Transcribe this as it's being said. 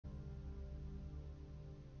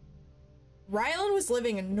Rylan was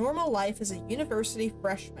living a normal life as a university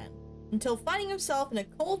freshman, until finding himself in a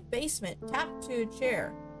cold basement tapped to a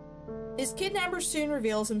chair. His kidnapper soon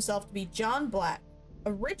reveals himself to be John Black,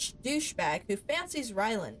 a rich douchebag who fancies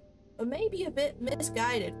Rylan, but may be a bit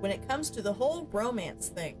misguided when it comes to the whole romance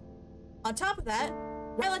thing. On top of that,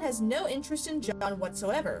 Rylan has no interest in John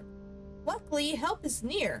whatsoever. Luckily, help is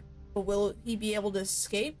near, but will he be able to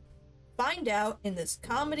escape? Find out in this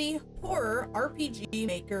comedy horror RPG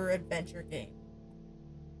maker adventure game.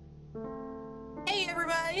 Hey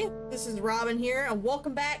everybody, this is Robin here, and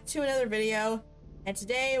welcome back to another video. And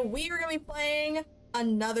today we are going to be playing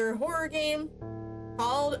another horror game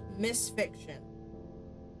called Misfiction.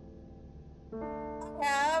 I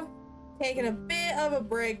have taken a bit of a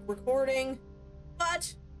break recording,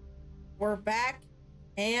 but we're back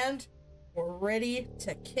and we're ready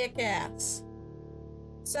to kick ass.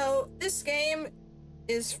 So this game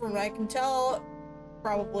is, from what I can tell,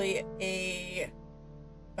 probably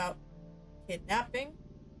about kidnapping,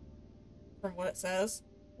 from what it says.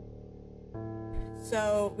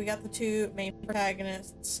 So we got the two main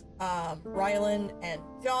protagonists, Rylan and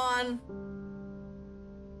John.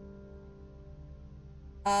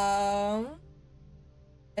 And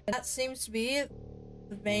that seems to be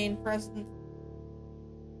the main presence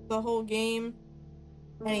of the whole game.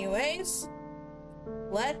 Anyways,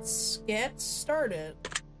 let's get started.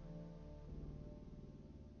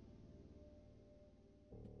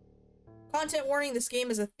 Content warning, this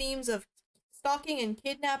game is a themes of stalking and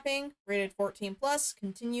kidnapping, rated 14+,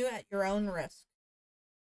 continue at your own risk.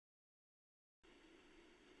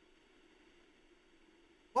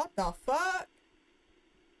 What the fuck?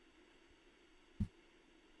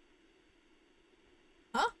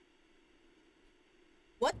 Huh?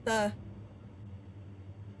 What the?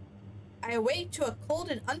 I awake to a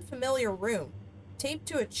cold and unfamiliar room, taped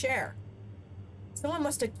to a chair. Someone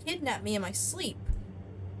must have kidnapped me in my sleep.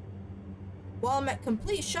 While I'm at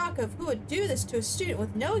complete shock of who would do this to a student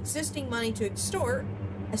with no existing money to extort,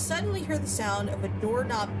 I suddenly hear the sound of a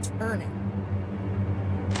doorknob turning.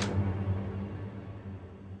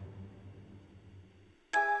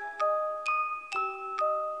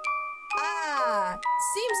 Ah!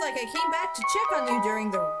 Seems like I came back to check on you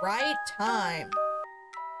during the right time.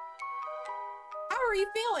 How are you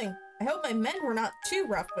feeling? I hope my men were not too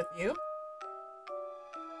rough with you.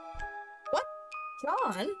 What?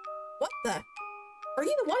 John? What the? Are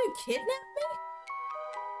you the one who kidnapped me?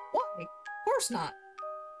 Why? Of course not.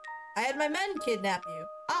 I had my men kidnap you.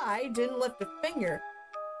 I didn't lift a finger.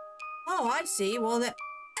 Oh, I see. Well, as if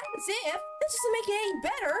this doesn't make it any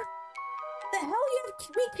better. The hell you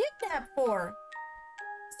have me kidnapped for?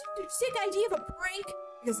 Is this your sick idea of a prank?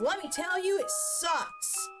 Because let me tell you, it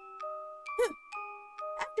sucks.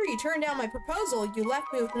 After you turned down my proposal, you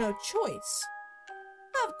left me with no choice.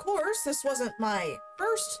 Of course, this wasn't my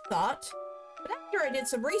first thought, but after I did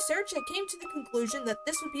some research, I came to the conclusion that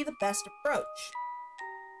this would be the best approach.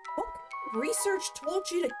 What kind of research told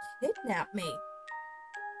you to kidnap me?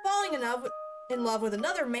 Falling in love with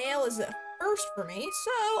another male is a first for me,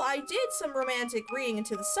 so I did some romantic reading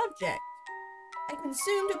into the subject. I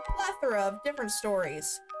consumed a plethora of different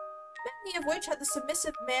stories, many of which had the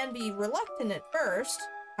submissive man be reluctant at first.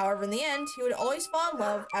 However, in the end, he would always fall in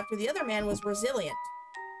love after the other man was resilient.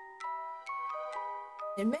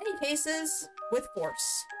 In many cases, with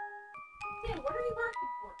force. Hey, what are you working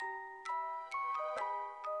for?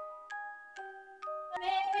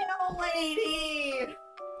 Mail lady!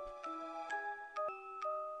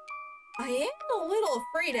 I am a little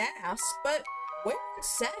afraid to ask, but where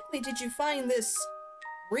exactly did you find this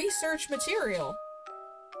research material?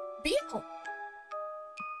 Beal!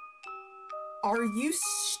 Are you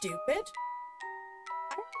stupid?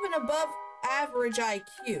 I have an above average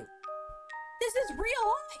IQ. This is real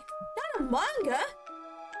life, not a manga.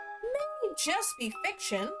 It may just be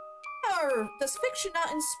fiction. However, does fiction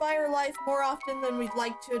not inspire life more often than we'd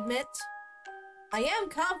like to admit? I am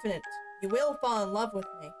confident you will fall in love with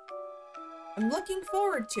me. I'm looking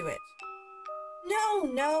forward to it. No,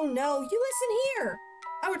 you listen here.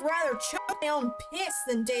 I would rather choke my own piss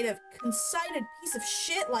than date a conceited piece of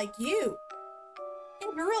shit like you.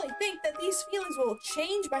 If you really think that these feelings will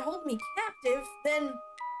change by holding me captive, then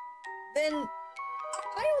I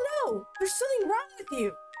don't know. There's something wrong with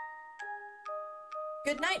you.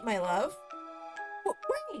 Good night, my love.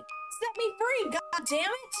 Wait, set me free, god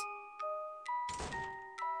damn it!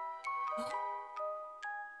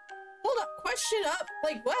 Hold up, question up.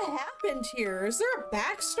 Like, what happened here? Is there a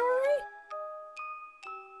backstory?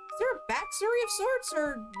 Is there a backstory of sorts,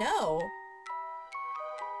 or no?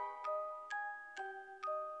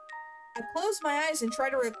 I close my eyes and try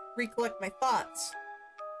to recollect my thoughts.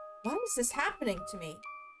 Why is this happening to me?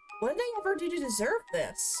 What did I ever do to deserve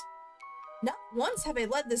this? Not once have I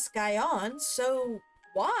led this guy on, so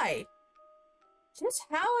why? Just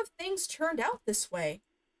how have things turned out this way?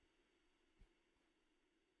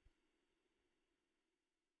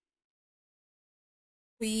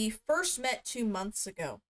 We first met 2 months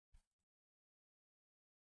ago.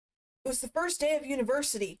 It was the first day of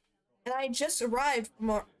university, and I had just arrived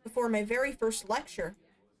before my very first lecture.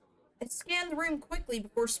 I scanned the room quickly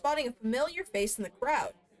before spotting a familiar face in the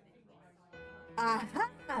crowd. Aha!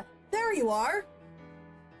 There you are!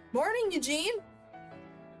 Morning, Eugene!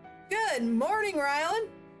 Good morning, Rylan!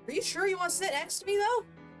 Are you sure you want to sit next to me, though?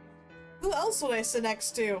 Who else would I sit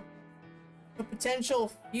next to? A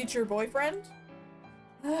potential future boyfriend?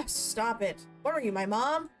 Stop it. What are you, my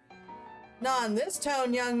mom? Not in this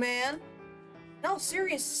tone, young man. No,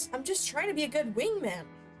 serious, I'm just trying to be a good wingman.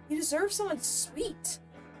 You deserve someone sweet.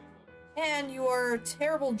 And you are a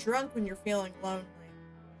terrible drunk when you're feeling lonely.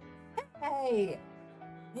 Hey!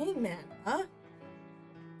 Wingman, huh?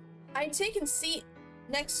 I had taken a seat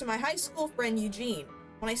next to my high school friend Eugene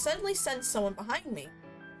when I suddenly sensed someone behind me.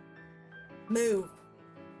 Move.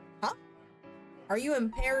 Huh? Are you of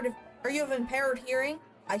impaired hearing?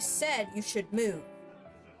 I said you should move.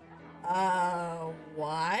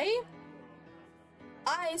 Why?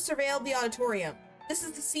 I surveilled the auditorium. This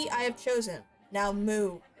is the seat I have chosen. Now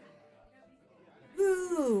move.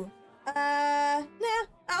 Ooh. Nah, I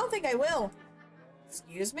don't think I will.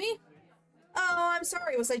 Excuse me? Oh, I'm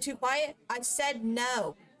sorry. Was I too quiet? I said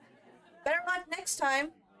no. Better luck next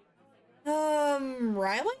time.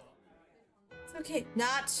 Riley? It's okay.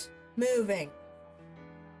 Not moving.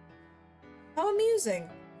 How amusing.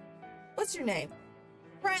 What's your name?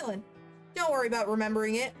 Rylan. Don't worry about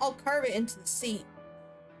remembering it. I'll carve it into the seat.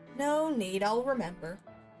 No need, I'll remember.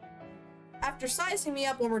 After sizing me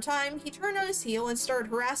up one more time, he turned on his heel and started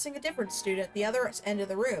harassing a different student at the other end of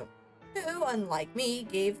the room, who, unlike me,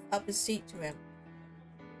 gave up his seat to him.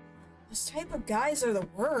 Those type of guys are the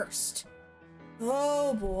worst.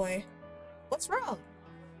 Oh boy. What's wrong?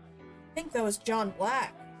 I think that was John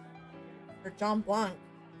Black. Or John Blanc.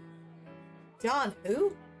 John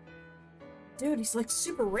who? Dude, he's like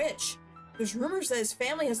super rich. There's rumors that his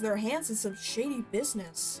family has their hands in some shady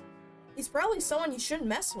business. He's probably someone you shouldn't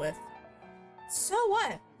mess with. So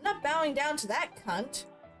what? I'm not bowing down to that cunt.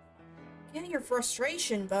 Get your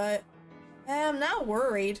frustration, but I'm not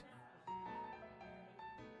worried.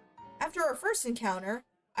 After our first encounter,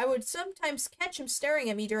 I would sometimes catch him staring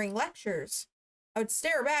at me during lectures. I would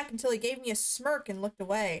stare back until he gave me a smirk and looked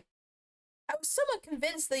away. I was somewhat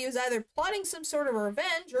convinced that he was either plotting some sort of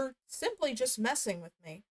revenge or simply just messing with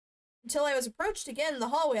me. Until I was approached again in the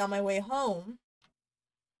hallway on my way home.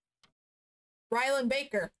 Rylan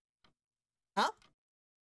Baker. Huh?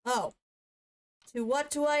 Oh. To what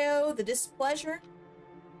do I owe the displeasure?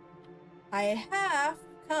 I have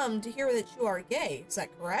come to hear that you are gay, is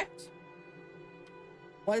that correct?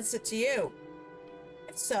 What is it to you?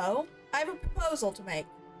 If so, I have a proposal to make.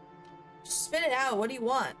 Just spit it out, what do you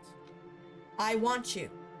want? I want you.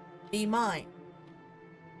 Be mine.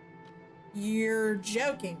 You're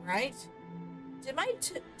joking, right? Did my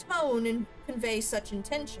tone convey such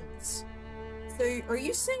intentions? So, are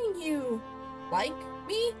you saying you like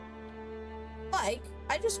me? Like?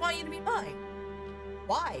 I just want you to be mine.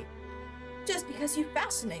 Why? Just because you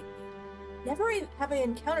fascinate me. Never have I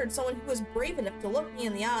encountered someone who was brave enough to look me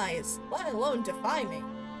in the eyes, let alone defy me.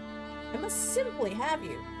 I must simply have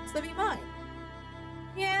you, so be mine.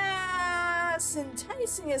 Yes,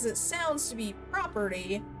 enticing as it sounds to be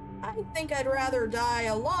property, I think I'd rather die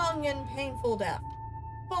a long and painful death.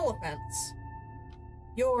 Full offense.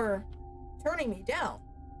 You're turning me down.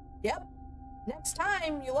 Yep. Next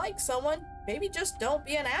time you like someone, maybe just don't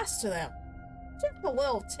be an ass to them. Just a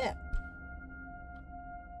little tip.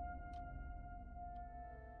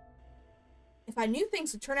 If I knew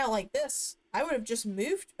things would turn out like this, I would have just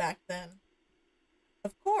moved back then.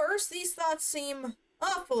 Of course, these thoughts seem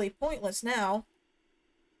awfully pointless now.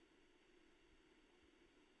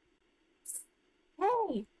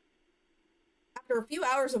 Hey! After a few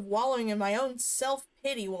hours of wallowing in my own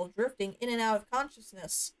self-pity while drifting in and out of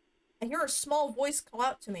consciousness, I hear a small voice call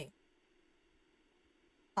out to me.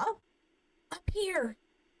 Huh? Up here!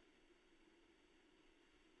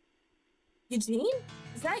 Eugene?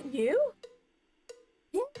 Is that you?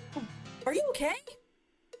 Yeah. Are you okay?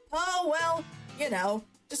 Oh, well, you know,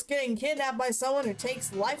 just getting kidnapped by someone who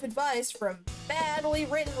takes life advice from badly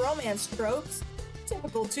written romance tropes.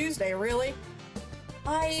 Typical Tuesday, really.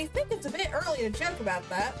 I think it's a bit early to joke about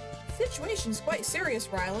that. The situation's quite serious,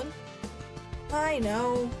 Rylan. I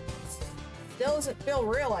know. Still doesn't feel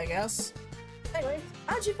real, I guess. Anyways,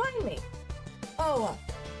 how'd you find me? Oh,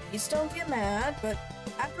 please don't get mad, but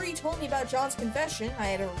after you told me about John's confession, I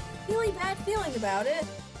had a really bad feeling about it.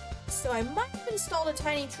 So I might have installed a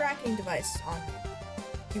tiny tracking device on you.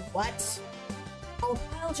 You what? I'll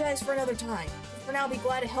apologize for another time. For now, I'll be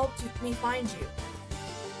glad it helped me find you.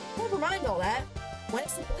 Never mind all that.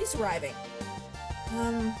 When's the police arriving?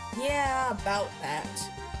 Yeah, about that.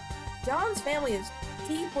 John's family is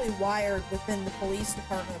deeply wired within the police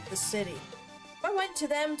department of the city. If I went to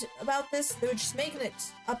them about this, they would just make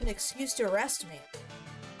up an excuse to arrest me.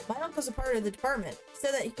 My uncle's a part of the department. He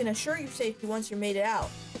said that he can assure your safety once you're made it out.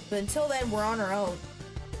 But until then, we're on our own.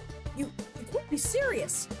 You can't be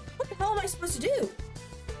serious. What the hell am I supposed to do?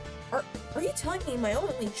 Are you telling me my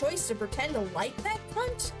only choice to pretend to like that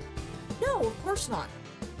cunt? No, of course not.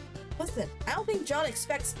 Listen, I don't think John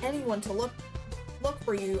expects anyone to look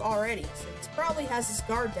for you already, so he probably has his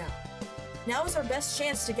guard down. Now is our best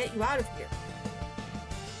chance to get you out of here.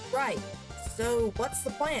 Right, so what's the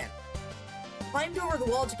plan? Climbed over the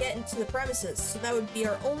wall to get into the premises, so that would be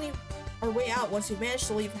our way out once we manage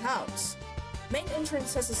to leave the house. Main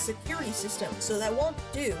entrance has a security system, so that won't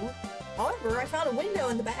do. However, I found a window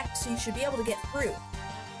in the back, so you should be able to get through.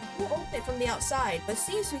 We'll open it from the outside, but it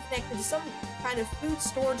seems to be connected to some kind of food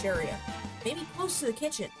storage area, maybe close to the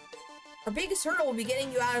kitchen. Our biggest hurdle will be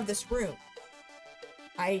getting you out of this room.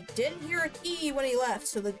 I didn't hear a key when he left,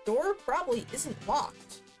 so the door probably isn't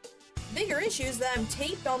locked. The bigger issue is that I'm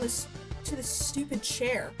taped to this stupid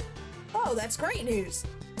chair. Oh, that's great news.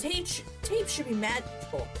 Tape should be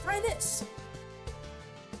magical. Try this.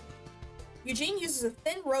 Eugene uses a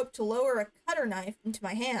thin rope to lower a cutter knife into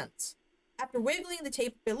my hands. After wiggling the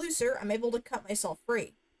tape a bit looser, I'm able to cut myself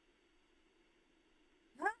free.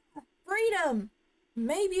 Ah, freedom!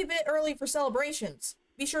 Maybe a bit early for celebrations.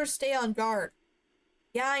 Be sure to stay on guard.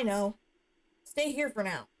 Yeah, I know. Stay here for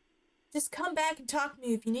now. Just come back and talk to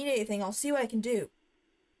me if you need anything. I'll see what I can do.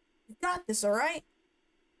 You got this, alright?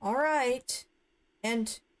 Alright.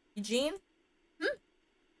 And, Eugene?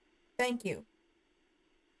 Thank you.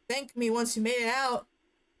 Thank me once you made it out.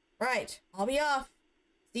 Right, I'll be off.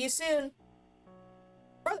 See you soon.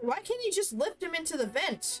 Brother, why can't you just lift him into the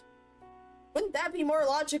vent? Wouldn't that be more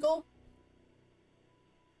logical?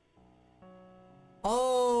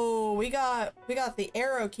 Oh, we got the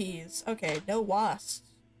arrow keys. Okay, no wasps.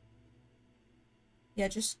 Yeah,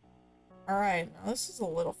 just... Alright, now this is a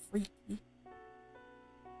little freaky.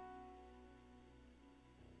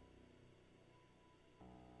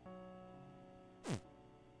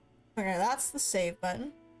 Okay, that's the save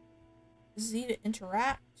button. Z to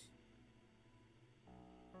interact.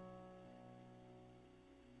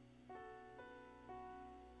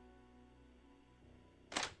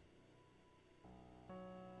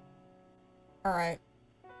 Alright.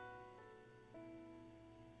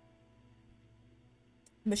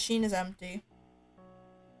 Machine is empty.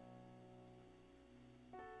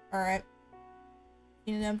 Alright.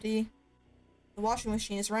 Machine is empty. The washing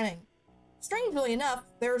machine is running. Strangely enough,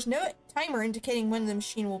 there is no timer indicating when the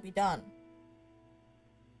machine will be done.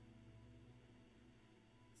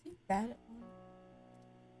 Is he bad at one?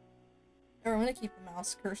 Oh, I'm gonna keep the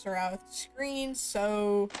mouse cursor out of the screen,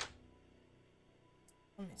 so...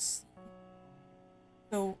 Let me see.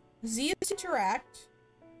 So, Z is interact.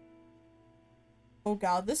 Oh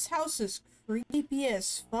god, this house is creepy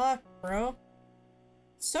as fuck, bro.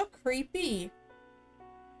 So creepy.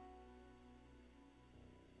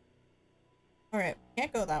 Alright,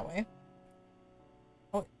 can't go that way.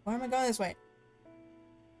 Oh, why am I going this way?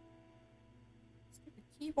 Stupid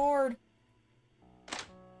keyboard.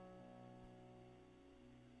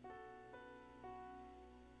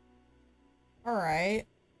 Alright.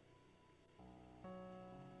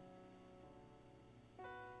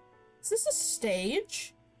 Is this a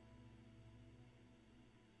stage?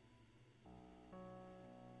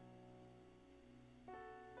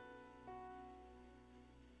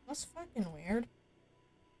 That's fucking weird.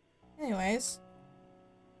 Anyways.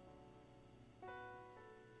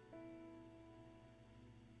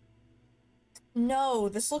 No,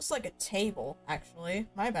 this looks like a table, actually.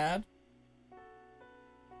 My bad.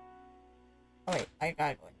 Oh wait, I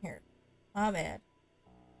gotta go in here. My bad.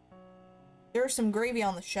 There's some gravy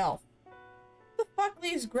on the shelf. Who the fuck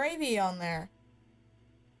leaves gravy on there?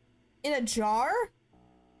 In a jar?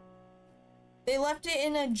 They left it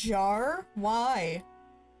in a jar? Why?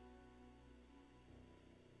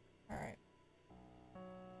 Alright.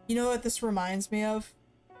 You know what this reminds me of?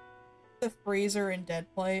 The freezer in Dead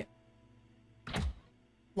Plate.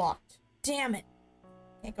 Locked. Damn it!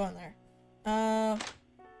 Can't go in there. So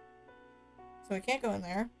we can't go in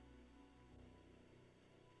there.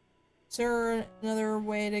 Is there another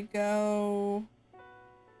way to go?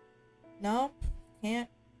 Nope. Can't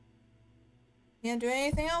do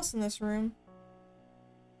anything else in this room.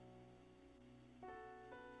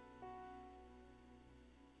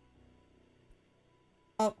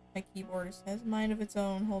 Oh, my keyboard has a mind of its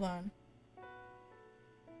own. Hold on.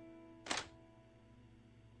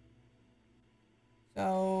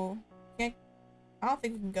 So, can't. I don't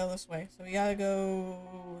think we can go this way. So we gotta go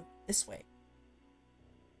this way.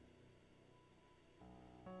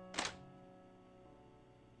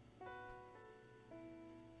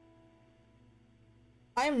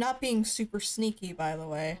 I am not being super sneaky, by the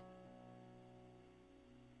way.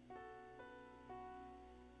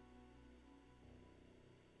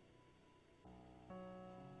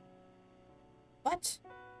 What?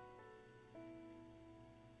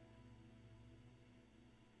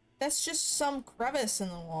 That's just some crevice in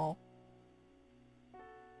the wall.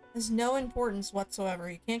 Has no importance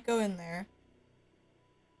whatsoever. You can't go in there.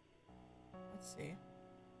 Let's see.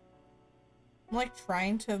 I'm like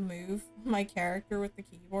trying to move my character with the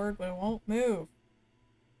keyboard, but it won't move.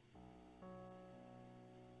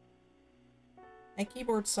 My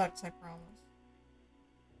keyboard sucks, I promise.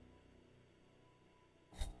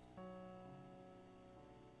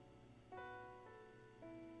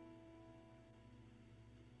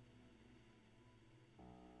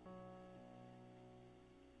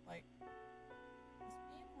 Like, it's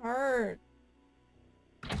being hard.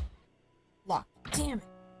 Locked. Damn it.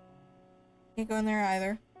 Can't go in there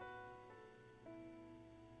either.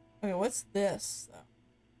 Okay, what's this, though?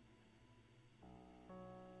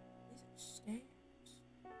 These are stairs.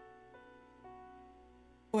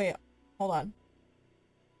 Wait, hold on.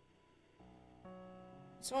 I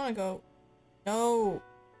just want to go. No.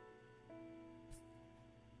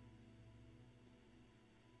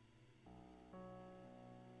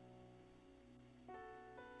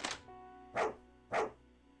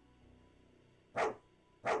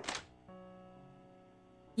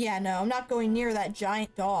 Yeah, no, I'm not going near that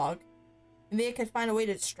giant dog. Maybe I could find a way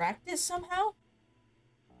to distract it somehow?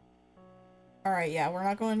 Alright, yeah, we're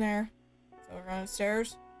not going there. So we're going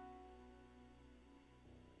upstairs.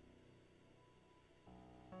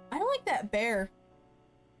 I don't like that bear.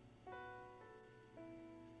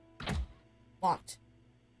 Locked.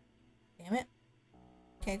 Damn it.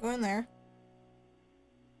 Can't go in there.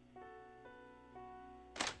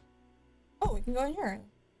 Oh, we can go in here.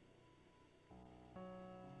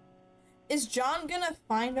 Is John gonna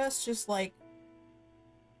find us just like...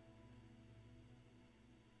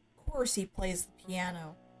 Of course he plays the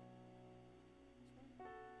piano.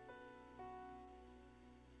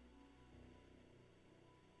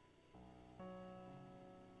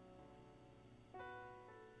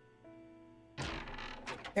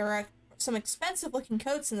 There are some expensive looking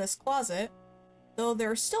coats in this closet, though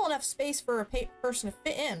there's still enough space for a person to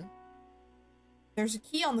fit in. There's a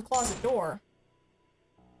key on the closet door.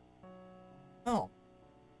 Oh,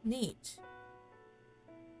 neat.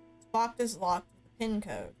 This box is locked with a pin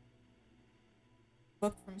code.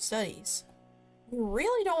 Book from studies. We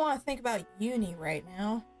really don't want to think about uni right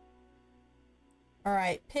now.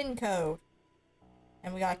 Alright, pin code.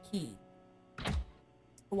 And we got a key.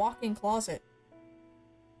 A walk-in closet.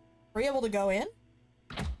 Were you able to go in?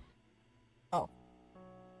 Oh.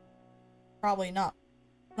 Probably not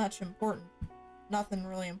much important. Nothing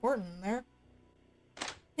really important in there.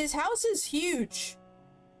 His house is huge.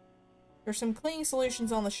 There's some cleaning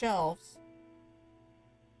solutions on the shelves.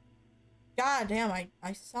 God damn,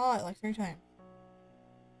 I saw it like 3 times.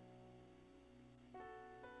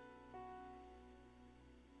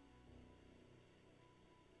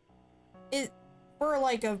 It, for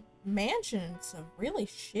like a mansion, it's a really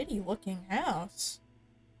shitty looking house.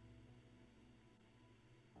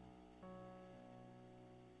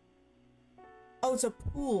 Oh, it's a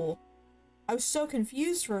pool. I was so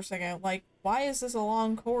confused for a second. Like, why is this a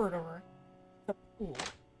long corridor? It's a pool.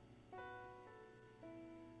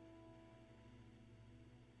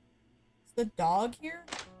 Is the dog here?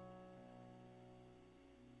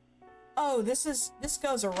 Oh, this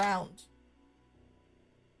goes around.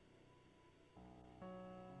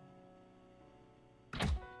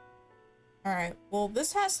 Alright, well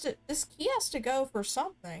this key has to go for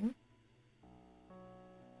something.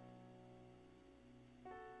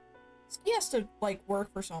 This key has to, like,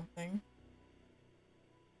 work for something.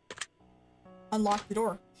 Unlock the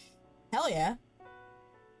door. Hell yeah.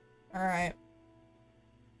 Alright.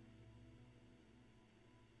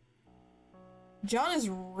 John is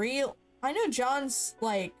real. I know John's,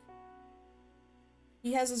 like,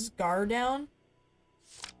 he has his guard down.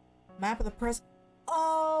 Map of the press.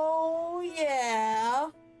 Oh, yeah.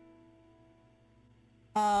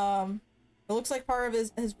 It looks like part of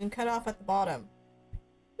it has been cut off at the bottom.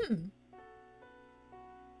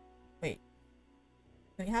 Wait.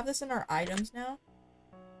 Can we have this in our items now?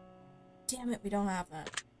 Damn it, we don't have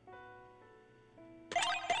that.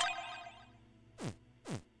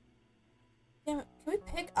 Damn it, can we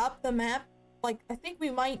pick up the map? Like, I think we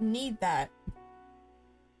might need that.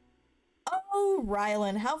 Oh,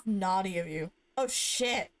 Rylan, how naughty of you. Oh,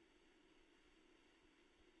 shit.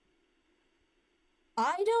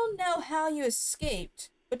 I don't know how you escaped,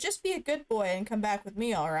 but just be a good boy and come back with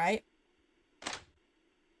me, alright?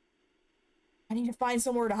 I need to find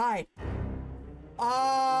somewhere to hide.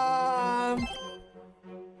 Oh.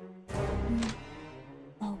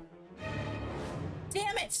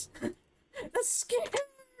 Damn it! That scared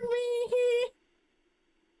me!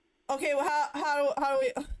 Okay, well, how do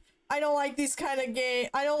we... I don't like these kind of game.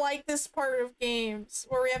 I don't like this part of games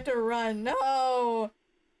where we have to run. No!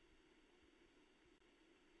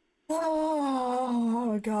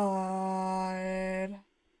 Oh, God.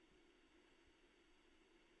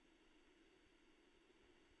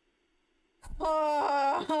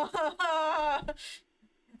 Oh.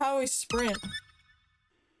 How do we sprint?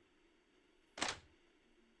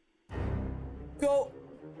 Go.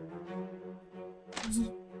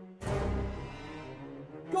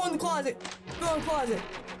 Go in the closet. Go in the closet.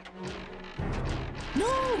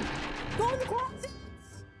 No! Go in the closet!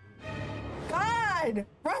 God!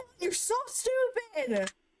 Ryan, you're so stupid!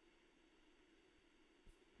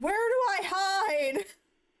 Where do I hide?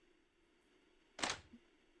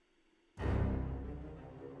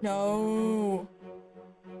 No.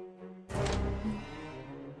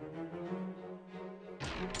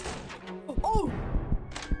 Oh!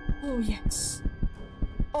 Oh, yes.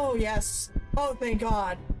 Oh, yes. Oh, thank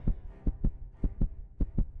God.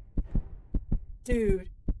 Dude.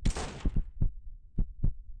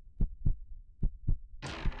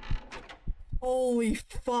 Holy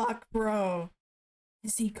fuck, bro.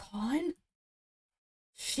 Is he gone?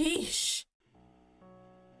 Sheesh.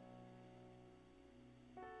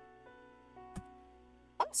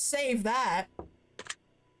 I'm save that.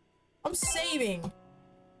 I'm saving.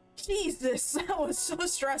 Jesus, that was so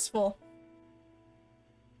stressful.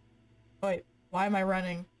 Wait, why am I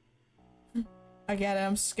running? I get it,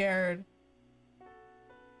 I'm scared.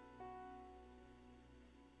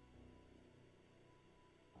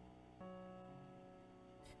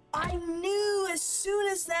 I knew as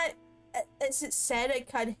soon as that, as it said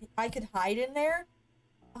I could hide in there,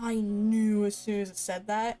 I knew as soon as it said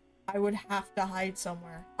that, I would have to hide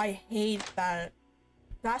somewhere. I hate that.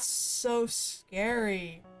 That's so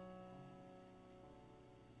scary.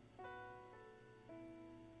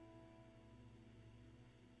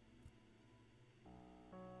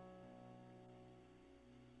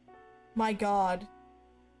 My God.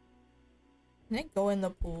 Can I go in the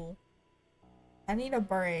pool? I need a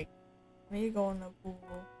break. I need to go in the pool.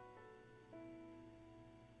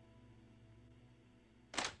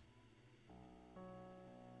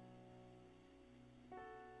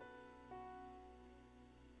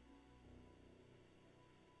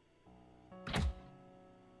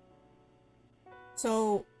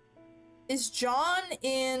 So, is John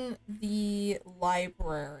in the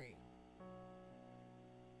library?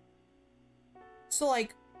 So,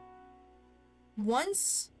 like,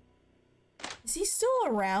 once... Is he still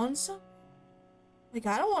around? Like,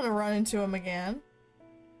 I don't want to run into him again.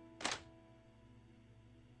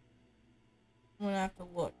 I'm gonna have to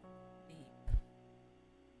look deep.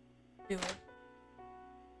 Do it.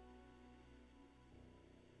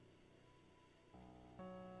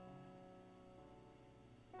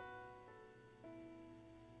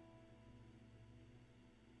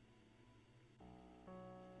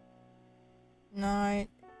 No, it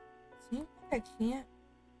seems like I can't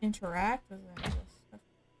interact with him.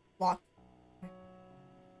 Locked.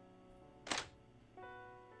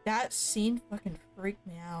 That scene fucking freaked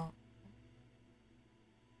me out.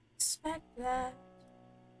 Expect that.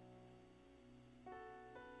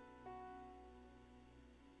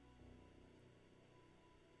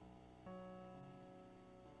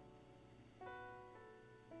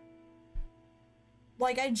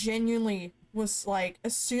 Like, I genuinely was like,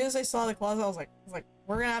 as soon as I saw the closet, I was like,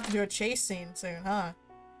 we're gonna have to do a chase scene soon, huh?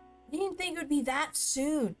 I didn't think it would be that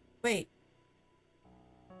soon. Wait.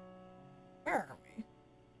 Where are we?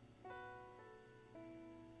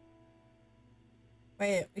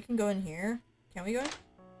 Wait, we can go in here? Can we go in?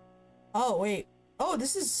 Oh, wait. Oh,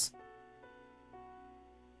 this is...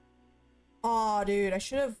 Aw, dude, I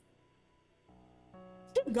should have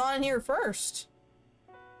gone in here first.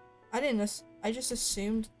 I just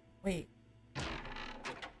assumed... Wait.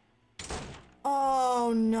 Oh,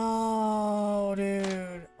 Oh no,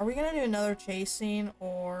 dude. Are we gonna do another chase scene,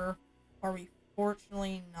 or are we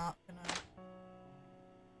fortunately not gonna?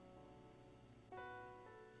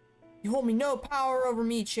 You hold me no power over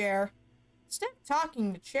me, chair. Instead of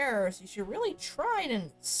talking to chairs, you should really try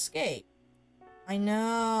and escape. I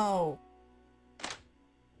know.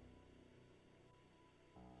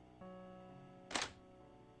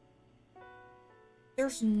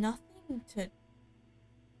 There's nothing to...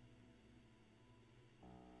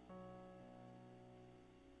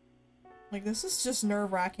 Like, this is just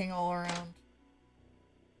nerve-wracking all around.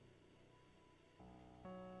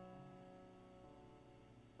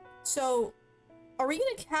 So, are we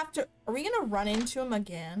gonna run into him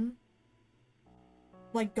again?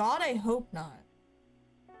 Like, God, I hope not.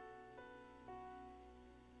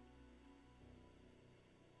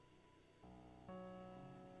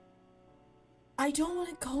 I don't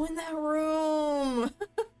want to go in that room.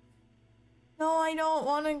 No, I don't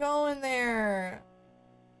want to go in there.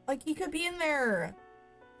 Like, he could be in there.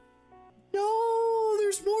 No,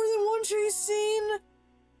 there's more than one chase scene.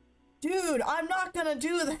 Dude, I'm not gonna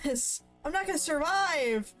do this. I'm not gonna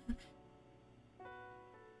survive.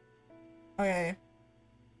 Okay.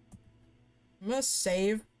 I'm gonna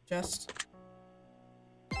save just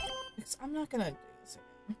because I'm not gonna do this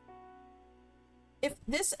again. If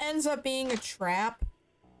this ends up being a trap.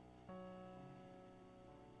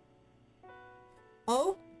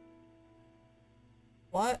 Oh?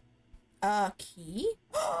 What? Key?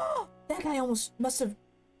 That guy almost must have...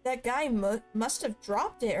 That guy must have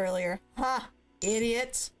dropped it earlier. Ha!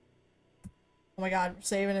 Idiot! Oh my god, we're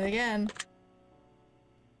saving it again.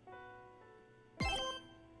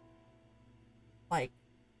 Like...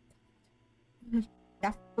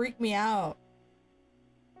 That freaked me out.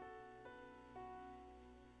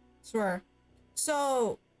 Swear.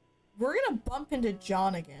 So... We're gonna bump into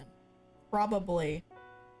John again. Probably.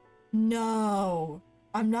 No!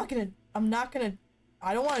 I'm not gonna...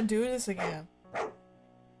 I don't want to do this again.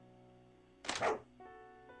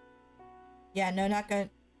 Yeah, no, not gonna...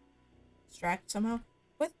 Distract somehow?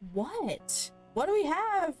 With what? What do we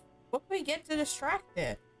have? What can we get to distract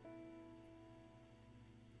it?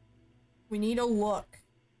 We need to look.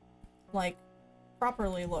 Like,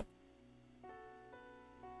 properly look.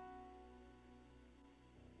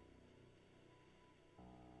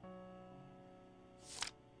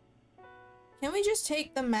 Can we just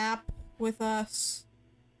take the map with us?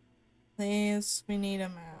 Please, we need a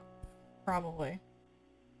map. Probably.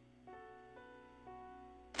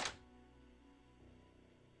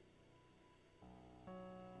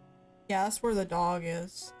 Yeah, that's where the dog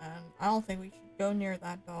is, and I don't think we should go near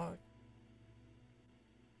that dog.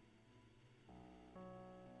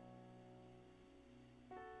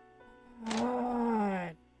 God.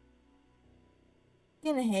 I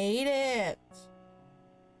fucking hate it.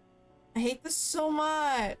 I hate this so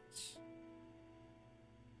much.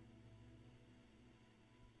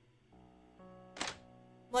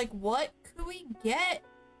 Like, what could we get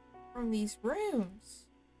from these rooms?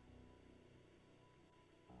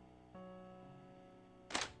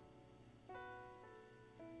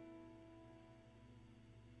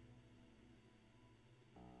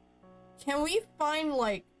 Can we find,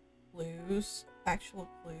 like, clues? Actual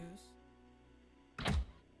clues?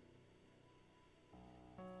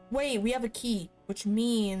 Wait, we have a key, which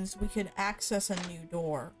means we can access a new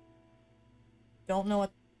door. Don't know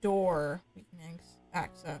what door we can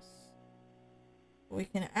access. But we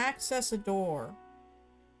can access a door.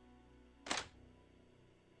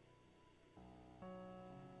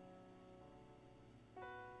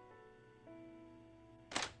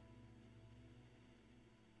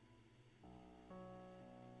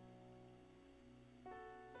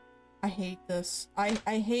 I hate this. I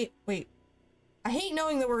hate, wait. I hate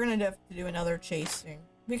knowing that we're gonna have to do another chasing.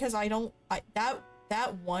 Because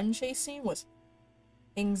that one chasing was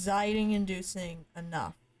anxiety inducing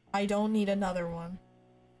enough. I don't need another one.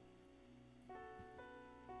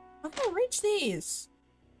 How can I reach these?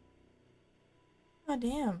 God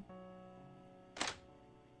damn.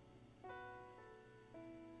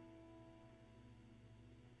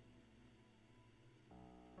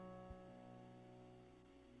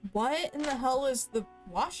 What in the hell is the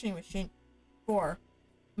washing machine for?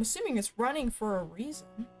 I'm assuming it's running for a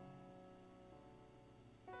reason.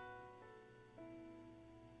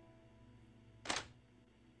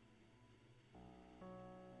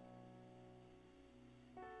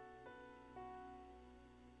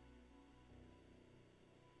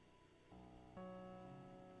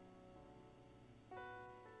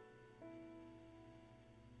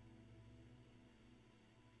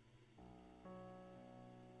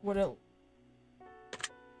 What a...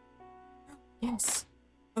 Yes!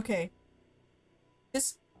 Okay.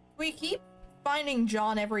 We keep finding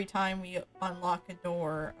John every time we unlock a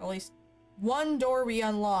door. At least one door we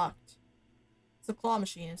unlocked. It's a claw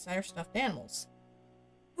machine inside our stuffed animals.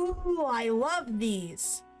 Ooh, I love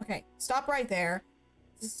these. Okay, stop right there.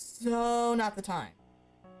 So not the time.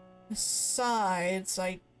 Besides,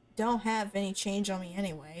 I don't have any change on me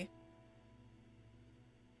anyway.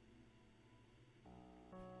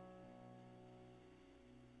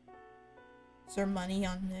 Is there money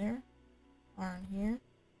on there? Or on here?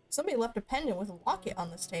 Somebody left a pendant with a locket on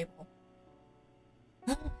this table.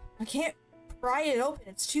 I can't pry it open.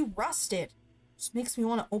 It's too rusted. Just makes me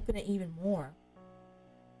want to open it even more.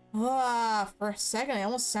 Ah, for a second I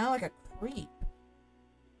almost sound like a creep.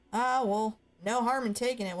 Ah, well, no harm in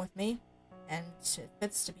taking it with me. And if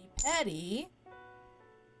it's to be petty...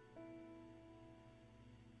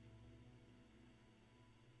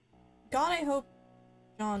 God, I hope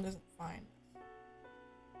John doesn't find this.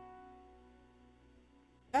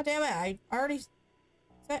 God damn it, I already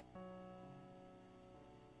said...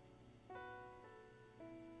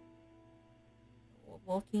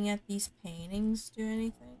 Looking at these paintings do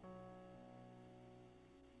anything?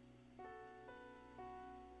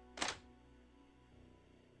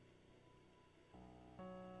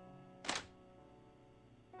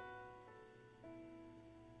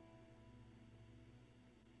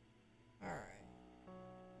 Alright.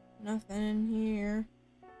 Nothing in here.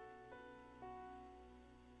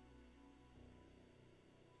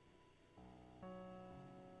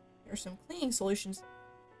 There's some cleaning solutions.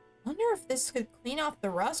 Wonder if this could clean off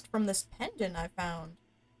the rust from this pendant I found.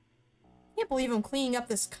 Can't believe I'm cleaning up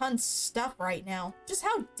this cunt's stuff right now. Just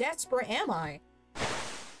how desperate am I?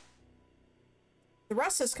 The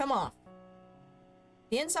rust has come off.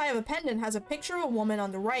 The inside of a pendant has a picture of a woman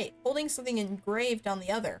on the right, holding something engraved on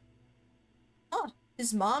the other. Huh,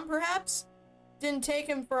 his mom perhaps? Didn't take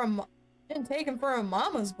him for a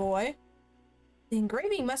mama's boy. The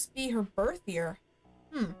engraving must be her birth year.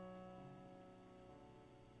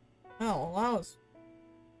 Oh, well, that was...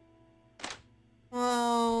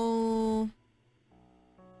 Well...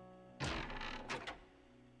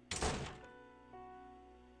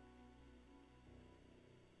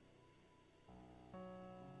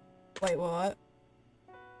 Wait, what?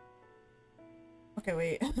 Okay,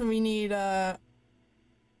 wait. We need, Can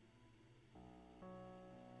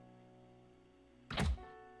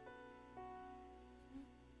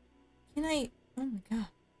I... Oh my god.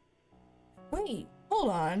 Wait, hold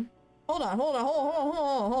on. Hold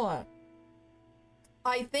on.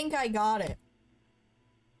 I think I got it.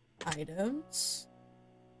 Items.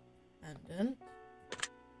 Pendant.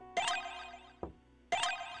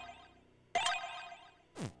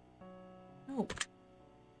 No.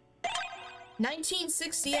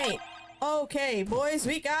 1968. Okay, boys,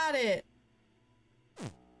 we got it.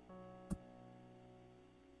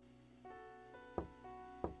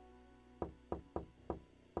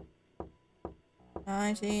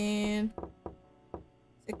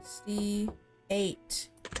 $1968.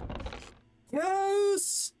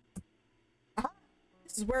 Yes! Ah,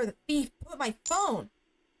 this is where the thief put my phone.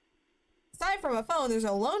 Aside from a phone, there's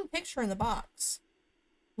a lone picture in the box.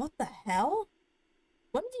 What the hell?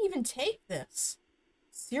 When did he even take this?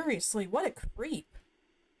 Seriously, what a creep.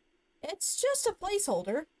 It's just a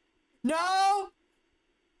placeholder. No!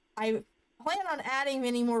 I plan on adding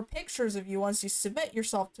many more pictures of you once you submit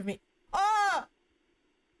yourself to me. Ah!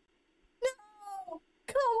 No!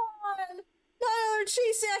 Come on! Not another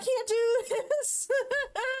chasing, I can't do this!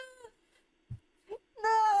 No!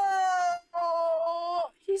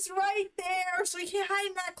 He's right there, so he can't hide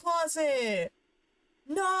in that closet!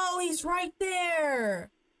 No, he's right there!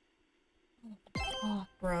 Oh,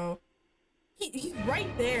 bro. He's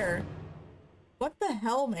right there. What the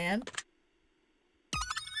hell, man?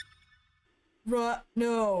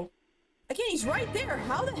 No. Again, he's right there.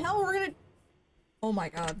 How the hell we're gonna... Oh my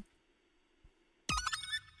god.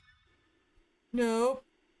 Nope.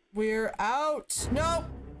 We're out. Nope.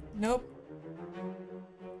 Nope.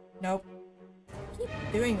 Nope. Keep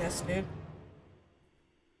doing this, dude.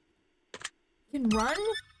 You can run?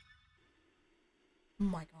 Oh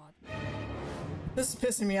my god. This is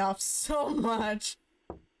pissing me off so much.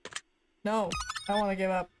 No. I want to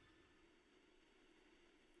give up.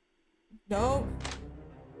 No.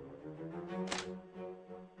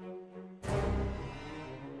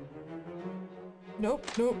 Nope,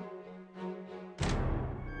 nope.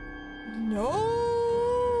 No!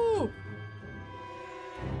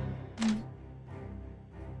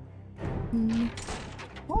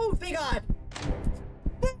 Oh, thank God!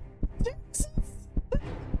 Jesus!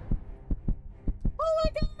 Oh my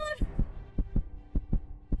God!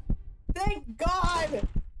 Thank God!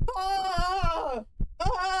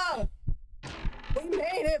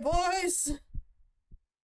 Alright, boys!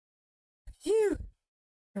 Phew!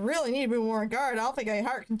 I really need to be more on guard. I don't think my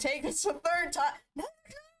heart can take this a third time. Neither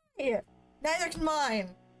can I! Neither can mine!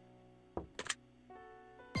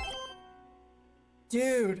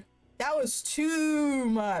 Dude, that was too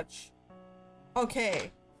much.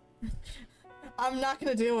 Okay. I'm not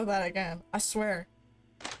gonna deal with that again. I swear.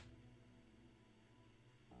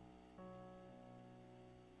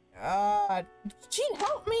 God. Gene,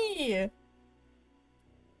 help me!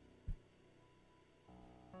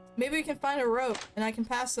 Maybe we can find a rope and I can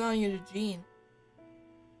pass it on you to Gene.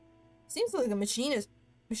 Seems like the machine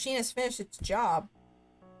has finished its job.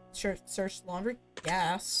 Search laundry?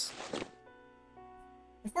 Yes.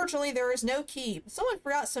 Unfortunately, there is no key. But someone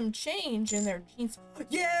forgot some change in their jeans.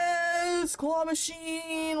 Yes! Claw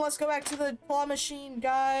machine! Let's go back to the claw machine,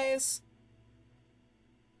 guys.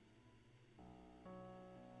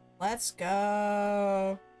 Let's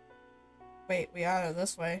go. Wait, we gotta go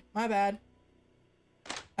this way. My bad.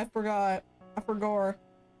 I forgot. I forgot.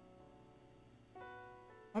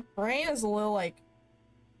 My brain is a little like...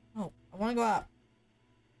 Oh, I wanna go out.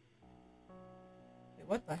 Wait,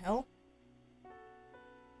 what the hell?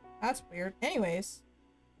 That's weird. Anyways.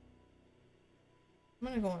 I'm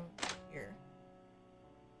gonna go in here.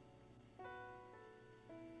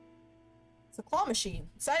 It's a claw machine.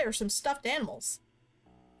 Inside are some stuffed animals.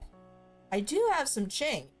 I do have some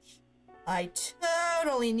change. I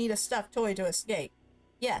totally need a stuffed toy to escape.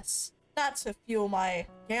 Yes, not to fuel my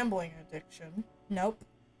gambling addiction. Nope.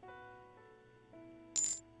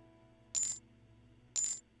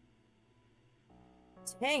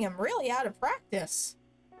 Dang, I'm really out of practice.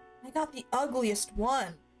 I got the ugliest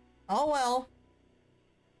one. Oh well.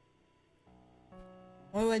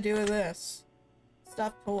 What do I do with this?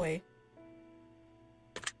 Stuffed toy.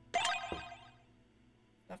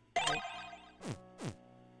 Stuffed toy.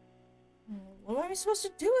 What am I supposed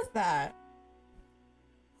to do with that?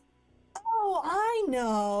 Oh, I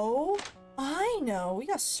know. I know. We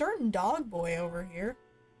got a certain dog boy over here.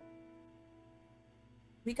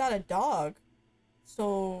 We got a dog.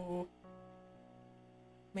 So...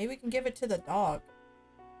 maybe we can give it to the dog.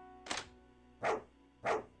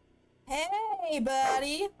 Hey,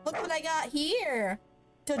 buddy! Look what I got here!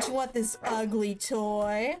 Don't you want this ugly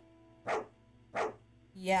toy?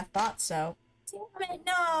 Yeah, thought so. Damn it,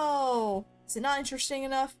 no! Is it not interesting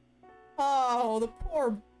enough? Oh, the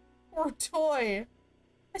poor toy.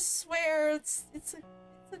 I swear, it's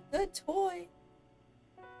a good toy.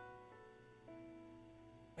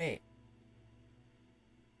 Wait.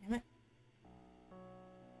 Damn it.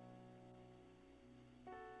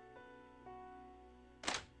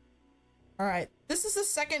 Alright, this is the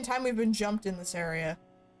second time we've been jumped in this area.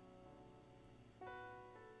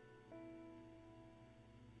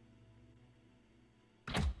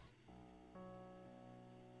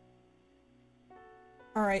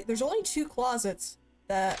 Alright, there's only 2 closets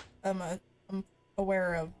that I'm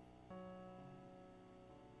aware of.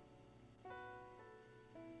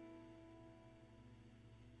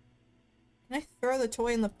 Can I throw the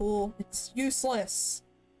toy in the pool? It's useless.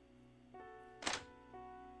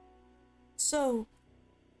 So,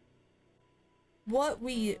 what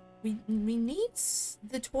we need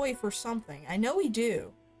the toy for something. I know we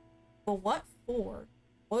do. But what for?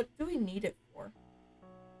 What do we need it for?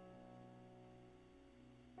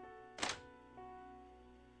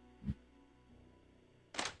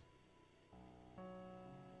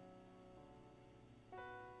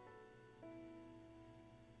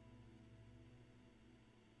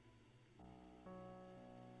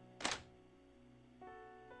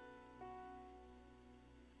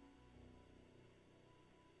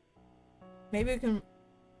 Maybe we can...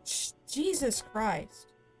 Jesus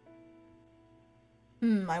Christ.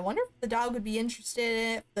 I wonder if the dog would be interested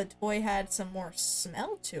in it if the toy had some more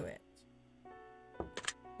smell to it.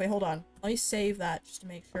 Wait, hold on. Let me save that just to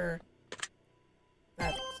make sure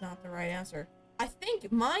that's not the right answer. I think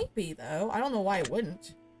it might be, though. I don't know why it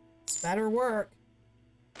wouldn't. It's better work.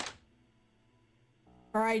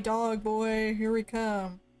 Alright, dog boy, here we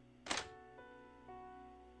come.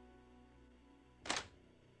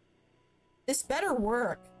 This better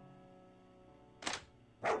work.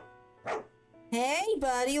 Hey,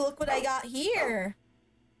 buddy, look what I got here.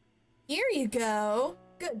 Here you go.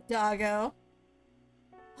 Good doggo.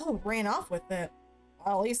 Oh, ran off with it.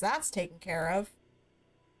 Well, at least that's taken care of.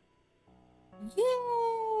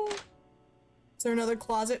 Yay! Is there another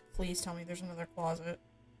closet? Please tell me there's another closet.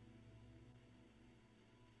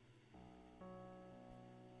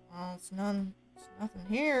 Oh, it's nothing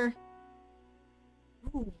here.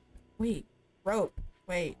 Ooh, wait. Rope.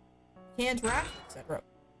 Wait. Can't interact? Said rope.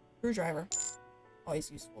 Screwdriver.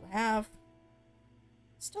 Always useful to have.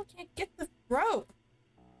 Still can't get the rope.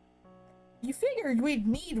 You figured we'd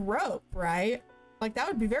need rope, right? Like, that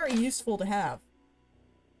would be very useful to have.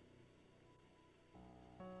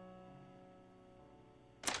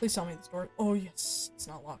 Please tell me this door. Oh, yes. It's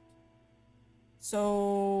not locked.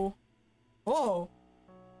 So... Whoa.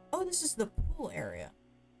 Oh, this is the pool area.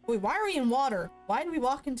 Wait, why are we in water? Why did we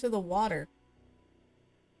walk into the water?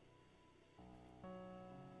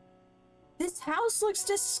 This house looks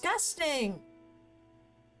disgusting!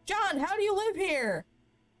 John, how do you live here?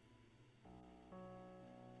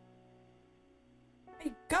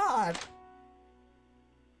 My God. Is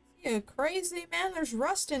he a crazy man? There's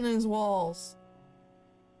rust in his walls.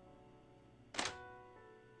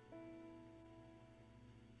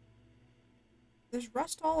 There's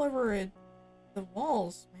rust all over it, the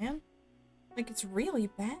walls, man. Like, it's really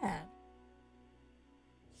bad.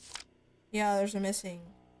 Yeah, there's a missing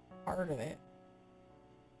part of it.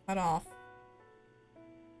 Cut off.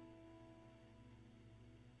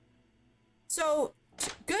 So,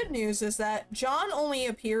 good news is that John only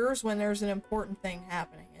appears when there's an important thing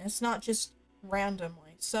happening. And it's not just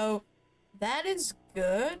randomly. So, that is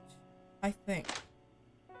good, I think.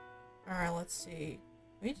 Alright, let's see.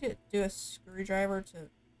 We need to do a screwdriver to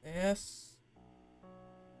this.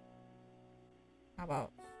 How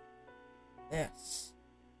about this?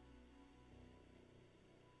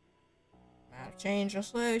 I'm out of change,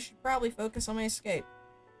 just so I should probably focus on my escape.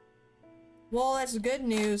 Well, that's good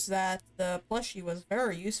news that the plushie was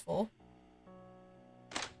very useful.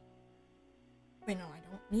 Wait, no, I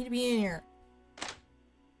don't need to be in here.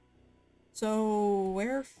 So,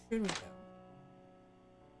 where should we go?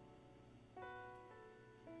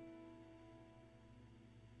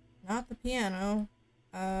 Not the piano.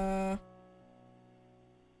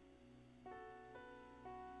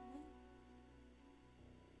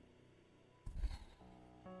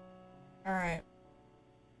 Alright.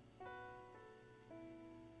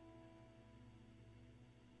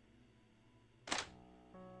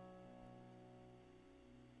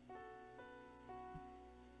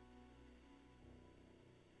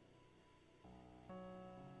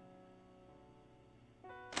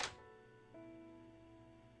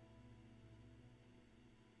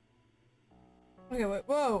 Okay, wait,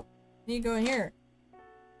 whoa! Need to go in here.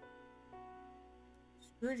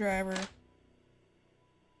 Screwdriver.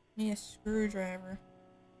 Need a screwdriver.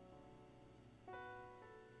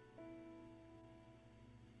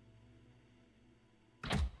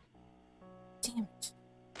 Damn it.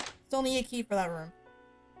 Still need a key for that room.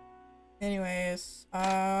 Anyways,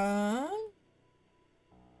 alright,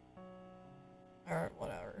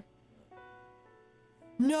 whatever.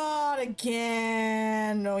 Not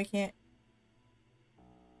again! No, we can't.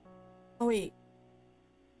 Oh, wait.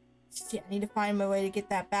 Shit, I need to find my way to get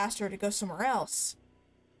that bastard to go somewhere else.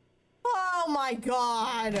 Oh my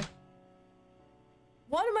God!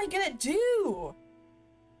 What am I gonna do?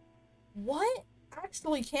 What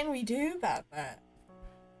actually can we do about that?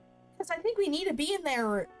 Because I think we need to be in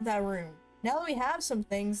that room. Now that we have some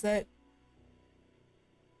things that...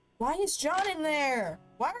 Why is John in there?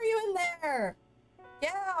 Why are you in there?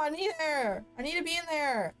 Yeah, I need there. I need to be in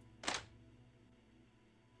there.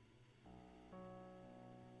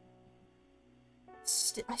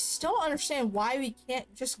 I still don't understand why we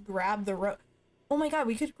can't just grab the rope. Oh my God,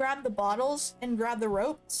 we could grab the bottles and grab the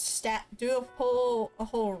rope, do a whole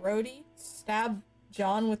roadie, stab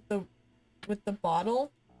John with the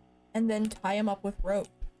bottle, and then tie him up with rope.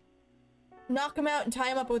 Knock him out and tie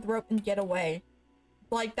him up with rope and get away.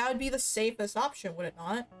 Like, that would be the safest option, would it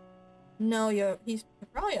not? No, he's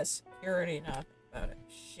probably has security now. Think about it.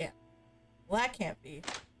 Shit. Well, that can't be.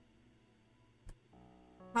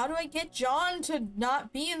 How do I get John to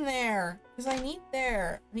not be in there? Because I need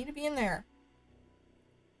to be in there.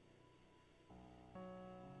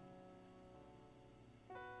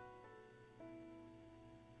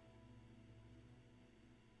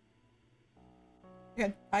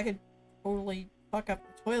 I could totally fuck up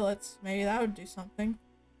the toilets. Maybe that would do something.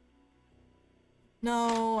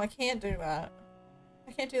 No, I can't do that.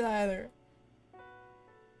 I can't do that either.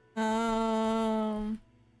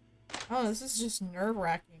 Oh, this is just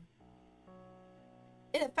nerve-wracking.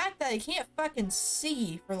 And the fact that I can't fucking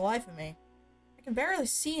see for the life of me. I can barely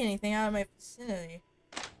see anything out of my vicinity.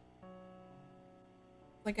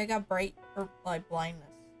 Like I got like blindness.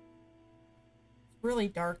 It's really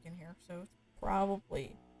dark in here, so it's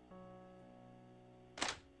probably...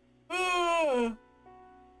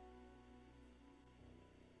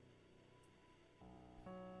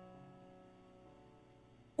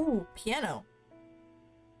 Ooh, piano.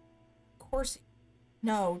 Of course.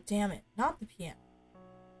 No, damn it. Not the piano.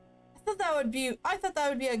 I thought that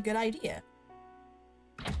would be a good idea.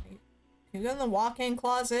 Can we go in the walk-in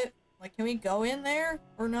closet? Like, can we go in there?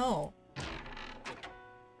 Or no?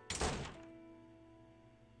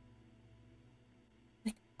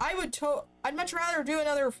 Like, I'd much rather do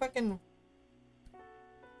another fucking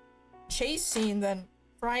chase scene than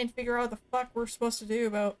try and figure out what the fuck we're supposed to do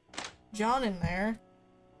about John in there.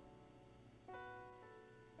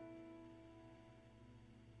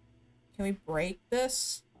 Can we break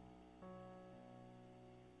this?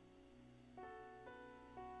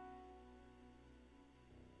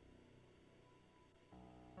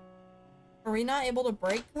 Are we not able to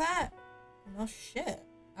break that? No shit.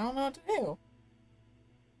 I don't know what to do.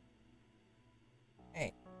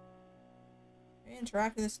 Hey. Can we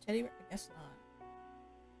interact with this teddy bear? I guess not.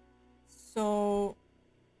 So...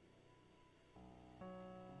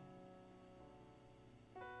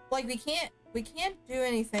 like, we can't do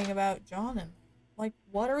anything about John and... like,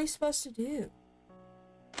 what are we supposed to do?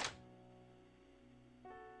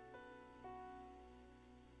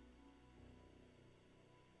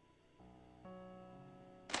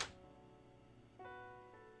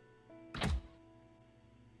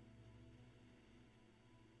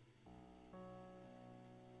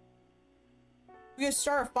 We could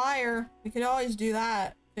start a fire. We could always do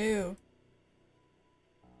that, too.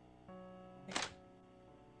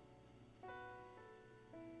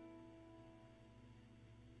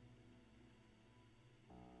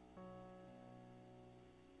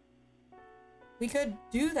 We could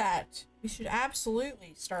do that. We should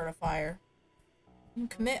absolutely start a fire.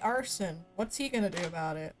 And commit arson. What's he gonna do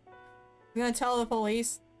about it? We're gonna tell the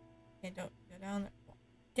police. Okay, don't go down there.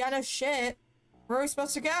 Yeah, no shit. Where are we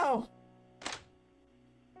supposed to go?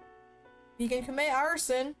 He can commit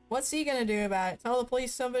arson. What's he gonna do about it? Tell the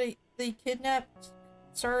police somebody they kidnapped,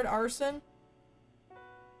 started arson?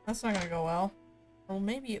 That's not gonna go well. Well,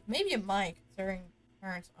 maybe it might, considering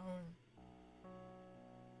parents own.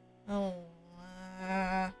 Oh.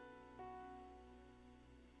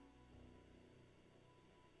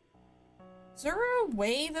 Is there a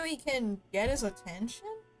way that we can get his attention?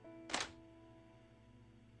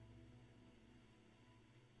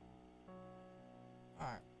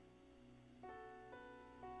 Alright.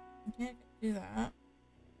 We can't do that.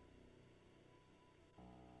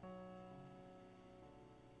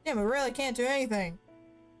 Yeah, we really can't do anything.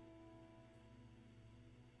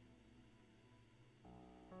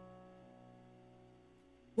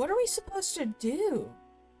 What are we supposed to do?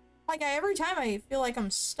 Like, every time I feel like I'm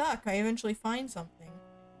stuck, I eventually find something.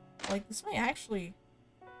 Like, this might actually...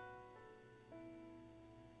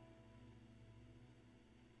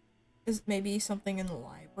 is maybe something in the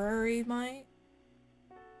library might?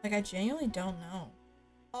 Like, I genuinely don't know.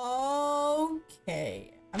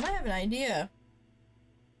 Okay. I might have an idea.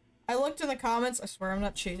 I looked in the comments, I swear I'm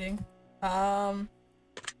not cheating. And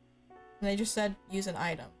they just said, use an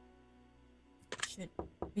item.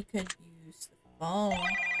 We could use the phone.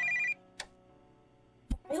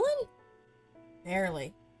 Really?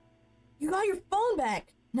 Barely. You got your phone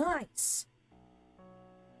back! Nice!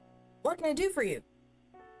 What can I do for you?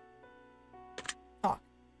 Talk.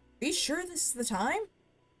 Are you sure this is the time?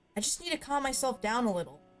 I just need to calm myself down a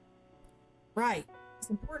little. Right. It's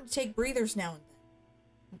important to take breathers now and then.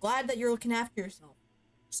 I'm glad that you're looking after yourself.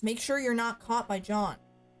 Just make sure you're not caught by John.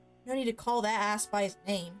 No need to call that ass by his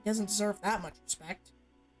name. He doesn't deserve that much respect.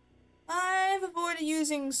 I've avoided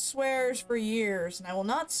using swears for years, and I will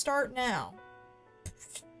not start now.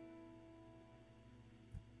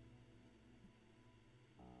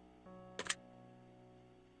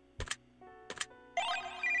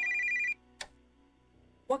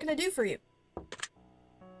 What can I do for you?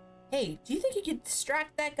 Hey, do you think you could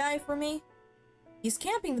distract that guy for me? He's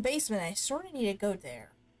camping the basement, and I sort of need to go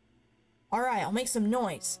there. Alright, I'll make some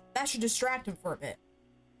noise. That should distract him for a bit.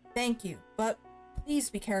 Thank you, but please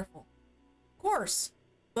be careful. Of course,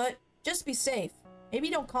 but just be safe. Maybe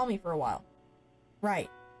don't call me for a while. Right.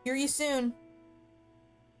 Hear you soon.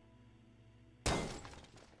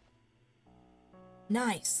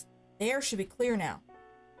 Nice. The air should be clear now.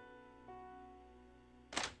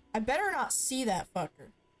 I better not see that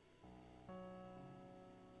fucker.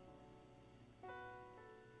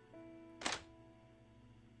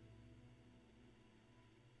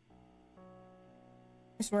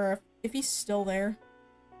 I swear, if he's still there.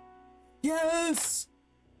 Yes!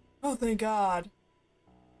 Oh, thank God.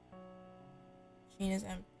 Machine is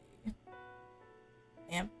empty.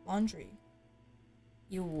 Damp laundry.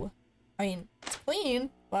 Ew. I mean, it's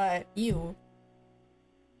clean, but ew.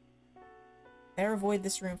 Better avoid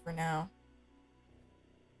this room for now.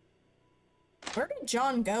 Where did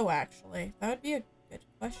John go, actually? That would be a good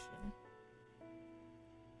question.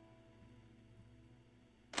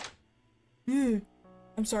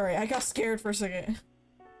 I'm sorry, I got scared for a second.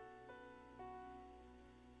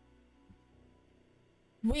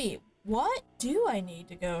 Wait, what do I need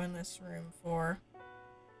to go in this room for?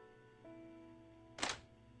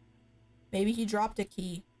 Maybe he dropped a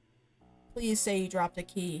key. Please say he dropped a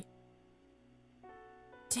key.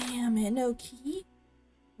 Damn it, no key?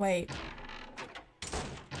 Wait.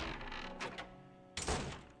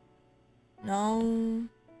 No.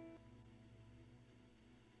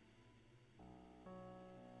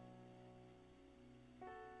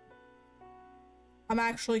 I'm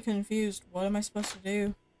actually confused. What am I supposed to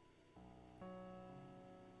do?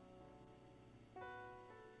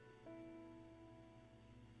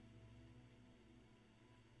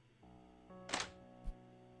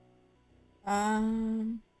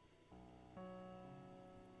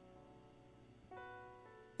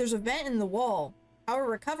 There's a vent in the wall.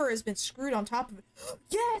 However, a cover has been screwed on top of it.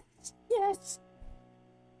 Yes! Yes!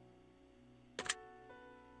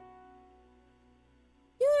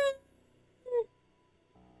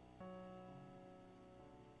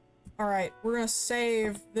 Alright, we're gonna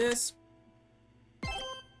save this.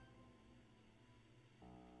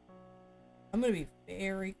 I'm gonna be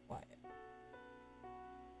very quiet.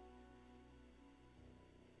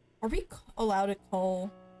 Are we allowed to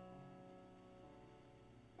call?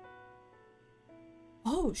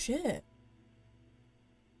 Oh, shit.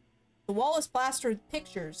 The wall is plastered with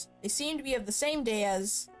pictures. They seem to be of the same day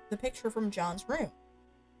as the picture from John's room.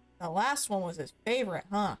 The last one was his favorite,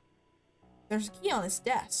 huh? There's a key on his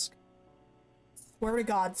desk. Swear to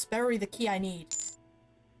God, spare me the key I need.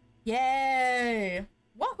 Yay!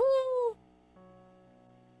 Woohoo!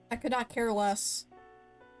 I could not care less.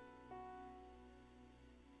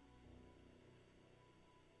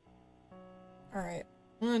 Alright,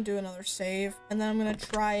 I'm gonna do another save, and then I'm gonna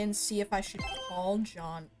try and see if I should call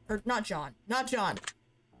John. Or, not John.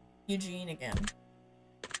 Eugene again.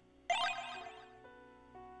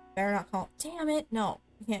 Better not call. Damn it! No,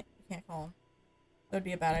 you can't call him. That would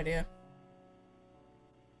be a bad idea.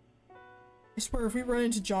 I swear, if we run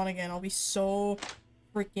into John again, I'll be so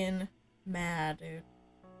freaking mad, dude.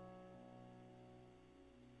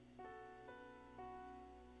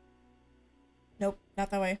 Nope, not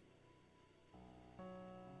that way.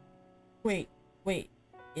 Wait,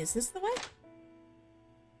 is this the way?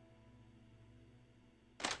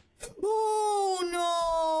 Oh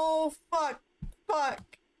no! Fuck.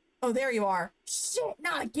 Oh, there you are. Shit,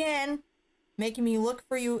 not again! Making me look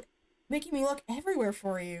everywhere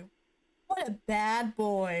for you. What a bad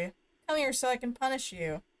boy. Come here so I can punish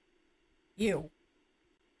you. You.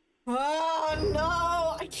 Oh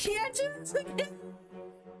no! I can't do this again!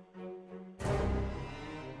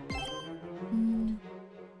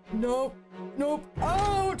 Nope.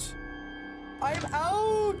 Out! I'm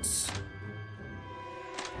out!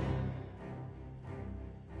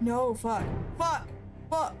 No, fuck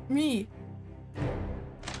me.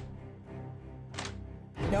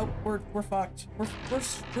 Nope, we're fucked.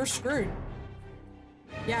 We're screwed.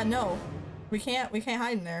 Yeah, no. We can't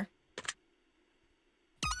hide in there.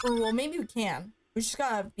 Or, well, maybe we can. We just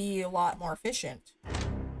gotta be a lot more efficient.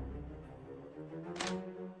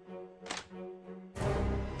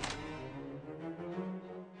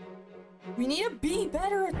 We need to be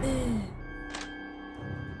better at this.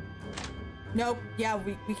 Nope. Yeah,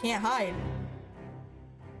 we can't hide.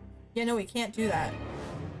 Yeah, no, we can't do that.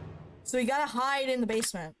 So we gotta hide in the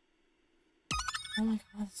basement. Oh my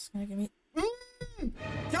god, this is gonna give me...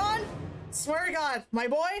 John! Swear to God, my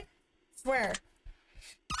boy! Swear.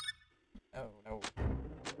 Oh, no.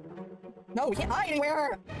 No, we can't hide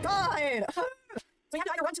anywhere! God! So we have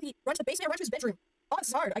to either run to the basement or run to his bedroom. Oh, this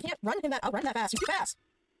is hard. I can't run him that fast. He's too fast.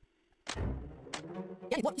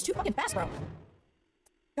 Yeah, look, he's too fucking fast, bro.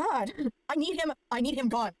 God, I need him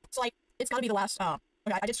gone. So, like, it's gotta be the last, okay,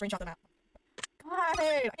 I just screenshot the map. God,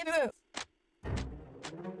 I can't do this.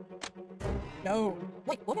 No.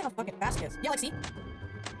 Wait, look at how fucking fast he is. Yeah, like, see?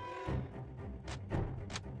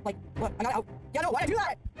 Like, what? I got out. Yeah, no, why'd I do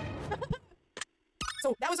that?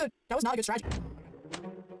 So, that was not a good strategy.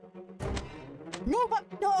 No, but,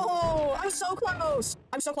 no! I'm so close!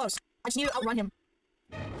 I just need to outrun him.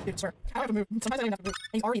 Dude, swear. I don't have to move. Sometimes I don't even have to move.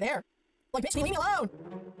 And he's already there. Like, bitch, leave me alone!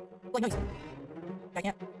 Like, no, I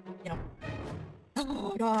can't, you know.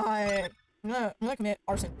 Oh, God. I'm gonna commit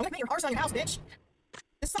arson. I'm gonna commit arson on your house, bitch!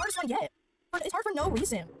 This is the hardest one yet. It's hard for no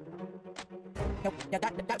reason. Nope. Yeah,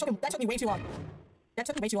 that took me way too long. That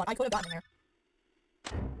took me way too long. I could have gotten in there.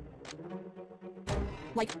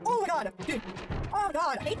 Like, oh my god! Dude. Oh my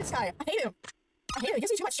god, I hate this guy. I hate him. He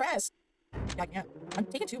gives me too much stress. Yeah, I can't. I'm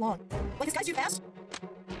taking too long. Like, this guy's too fast.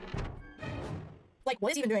 Like,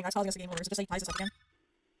 what is he even doing? That's causing us a game over. Is it just like he ties us up again?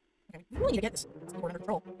 Okay, we really need to get this keyboard under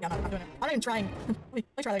control. Yeah, I'm not doing it. I'm not even trying. Let me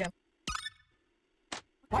try that again.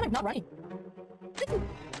 Why am I not running?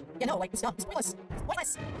 Yeah, no, like, it's dumb. It's pointless. It's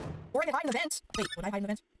pointless. Or I can hide in the vent. Wait, would I hide in the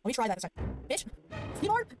vent? Let me try that this time. Bitch.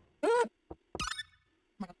 Keyboard. Oh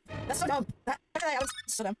my god. That's so dumb. That was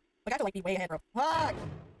so dumb. Like, I have to, like, be way ahead, bro. Fuck.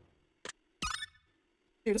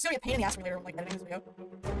 Dude, this is gonna be a pain in the ass for me later when, like, editing this video.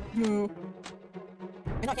 No.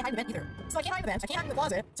 And no, I can't hide in the vent either. So I can't hide in the vent. I can't hide in the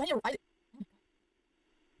closet. So I need to...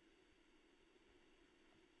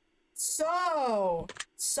 So,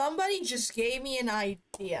 somebody just gave me an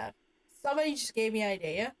idea.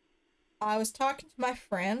 I was talking to my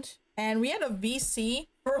friend, and we had a VC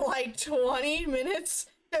for like 20 minutes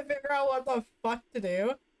to figure out what the fuck to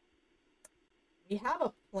do. We have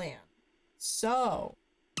a plan. So,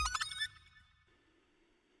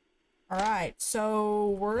 alright, so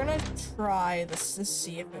we're gonna try this to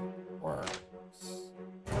see if it works.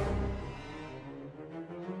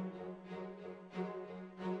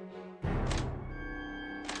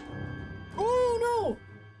 Oh no!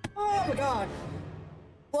 Oh my god.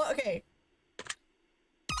 Well, okay.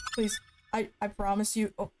 Please, I promise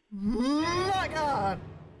you. Oh my god.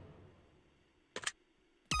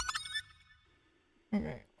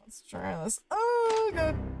 Okay, let's try this. Oh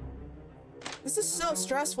god. This is so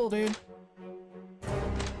stressful, dude.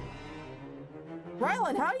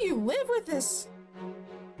 Rylan, how do you live with this?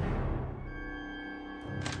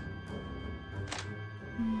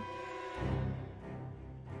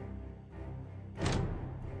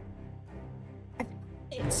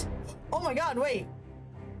 Oh my god, wait.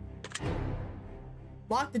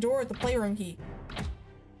 Lock the door with the playroom key.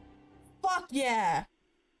 Fuck yeah!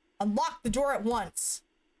 Unlock the door at once.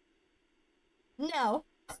 No.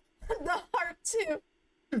 The heart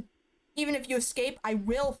too. Even if you escape, I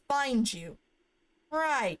will find you.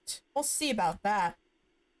 Right. We'll see about that.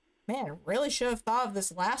 Man, I really should have thought of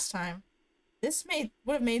this last time. This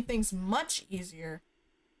would have made things much easier.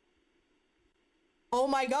 Oh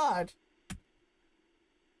my god.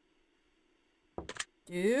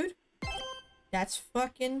 Dude. That's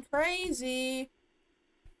fucking crazy.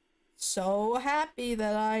 So happy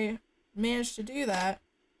that I managed to do that.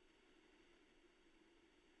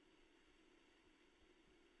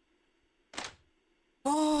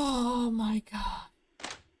 Oh my god.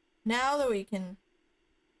 Now that we can...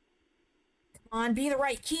 Come on, be the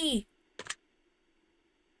right key.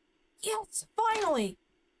 Yes, finally.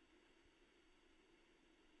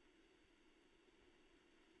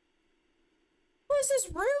 What is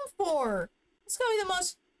this room for? It's gonna be the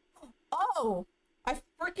most... Oh, I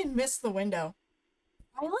freaking missed the window.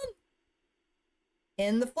 Island?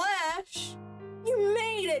 In the flash. You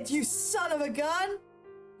made it, you son of a gun.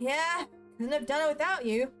 Yeah, couldn't have done it without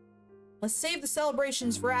you. Let's save the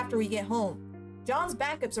celebrations for after we get home. John's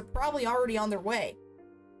backups are probably already on their way.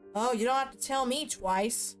 Oh, you don't have to tell me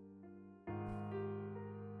twice.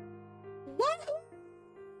 What?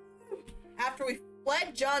 After we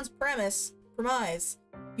fled John's premise,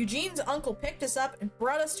 Eugene's uncle picked us up and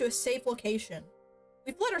brought us to a safe location.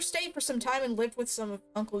 We fled our state for some time and lived with some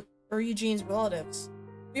of Eugene's relatives.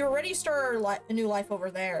 We were ready to start a new life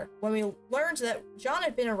over there when we learned that John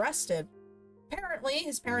had been arrested. Apparently,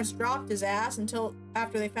 his parents dropped his ass until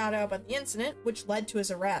after they found out about the incident, which led to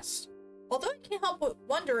his arrest. Although I can't help but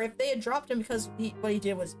wonder if they had dropped him because what he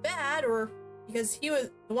did was bad, or because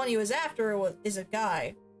the one he was after is a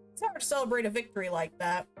guy. It's hard to celebrate a victory like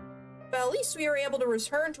that. But at least we were able to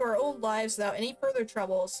return to our own lives without any further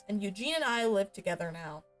troubles, and Eugene and I live together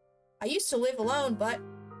now. I used to live alone, but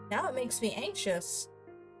now it makes me anxious.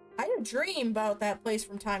 I had a dream about that place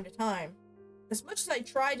from time to time. As much as I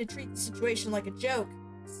tried to treat the situation like a joke,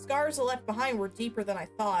 the scars I left behind were deeper than I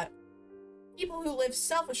thought. People who live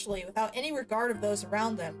selfishly without any regard of those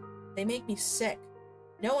around them, they make me sick.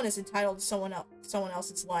 No one is entitled to someone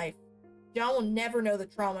else's life. John will never know the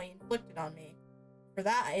trauma he inflicted on me. For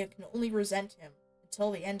that, I can only resent him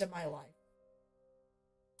until the end of my life.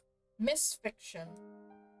 Misfiction.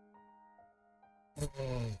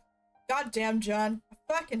 Goddamn, John. I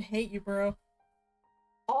fucking hate you, bro.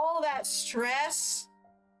 All that stress.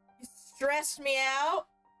 You stressed me out.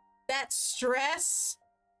 That stress.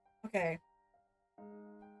 Okay.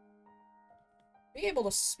 Be able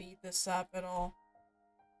to speed this up at all?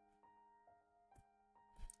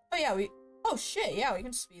 Oh yeah, oh shit, yeah, we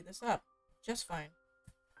can speed this up. Just fine.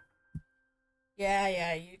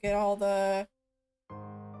 Yeah, you get all the...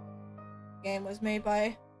 Game was made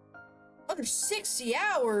by... Under 60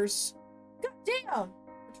 hours! God damn!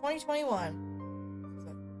 For 2021. This is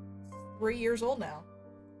like 3 years old now.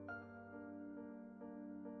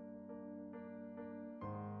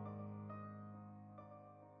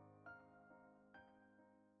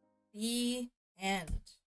 The end.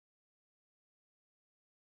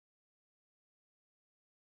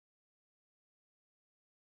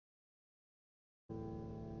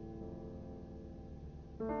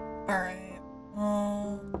 Alright,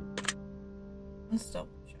 let's double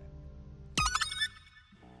check.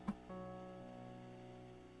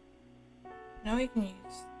 Now we can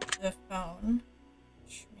use the phone,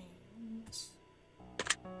 which means...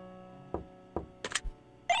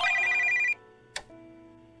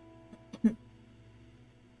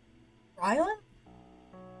 Rylan?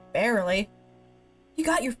 Barely. You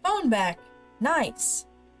got your phone back. Nice.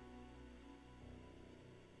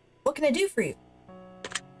 What can I do for you?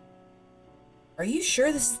 Are you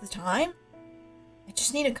sure this is the time? I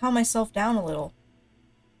just need to calm myself down a little.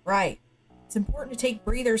 Right. It's important to take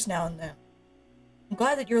breathers now and then. I'm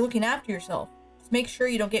glad that you're looking after yourself. Just make sure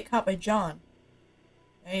you don't get caught by John.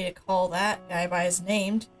 I need to call that guy by his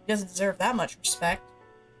name. He doesn't deserve that much respect.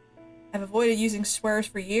 I've avoided using swears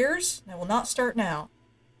for years, and I will not start now.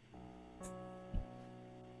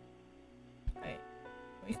 Right.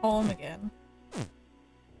 Let me call him again.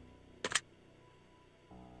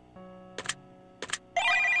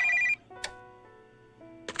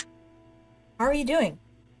 How are you doing?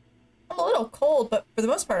 I'm a little cold, but for the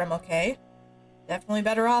most part I'm okay. Definitely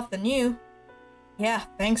better off than you. Yeah,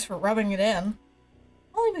 thanks for rubbing it in.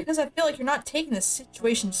 Only because I feel like you're not taking this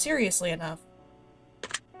situation seriously enough.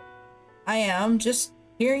 I am. Just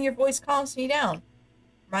hearing your voice calms me down.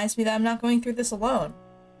 Reminds me that I'm not going through this alone.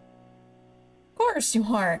 Of course you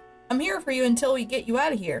aren't. I'm here for you until we get you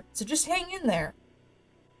out of here, so just hang in there.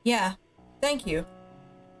 Yeah, thank you.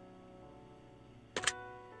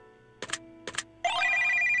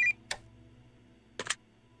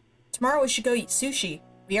 Tomorrow we should go eat sushi.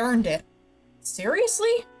 We earned it.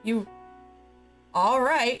 Seriously? You...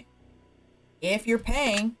 Alright. If you're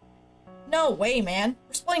paying. No way, man.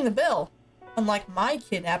 We're splitting the bill. Unlike my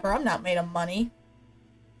kidnapper, I'm not made of money.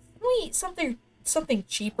 Can we eat something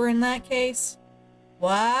cheaper in that case?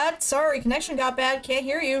 What? Sorry, connection got bad. Can't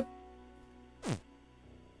hear you.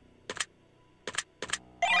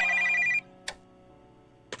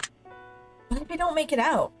 What if I don't make it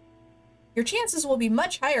out? Your chances will be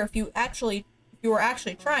much higher if you were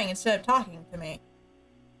actually trying instead of talking to me.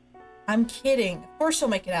 I'm kidding. Of course you'll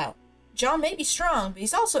make it out. John may be strong, but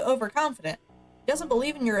he's also overconfident. He doesn't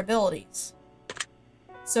believe in your abilities.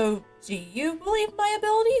 So, do you believe in my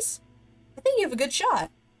abilities? I think you have a good shot.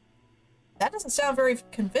 That doesn't sound very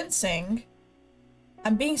convincing.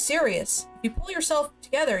 I'm being serious. If you pull yourself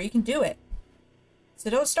together, you can do it. So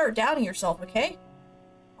don't start doubting yourself, okay?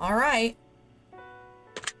 Alright.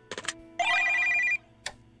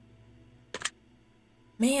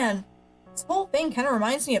 Man, this whole thing kind of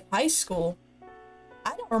reminds me of high school.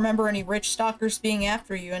 I don't remember any rich stalkers being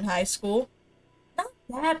after you in high school. Not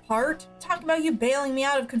that part. I'm talking about you bailing me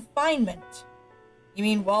out of confinement. You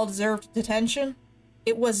mean well-deserved detention?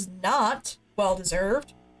 It was not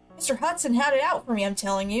well-deserved. Mr. Hudson had it out for me, I'm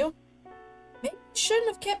telling you. Maybe I shouldn't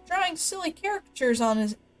have kept drawing silly caricatures on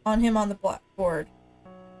him on the blackboard.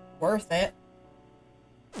 Worth it.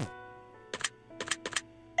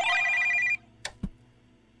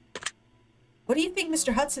 What do you think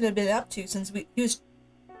Mr. Hudson had been up to since he was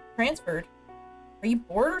transferred? Are you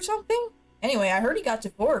bored or something? Anyway, I heard he got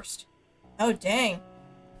divorced. Oh, dang.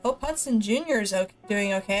 Hope Hudson Jr. is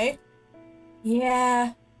doing okay.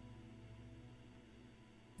 Yeah.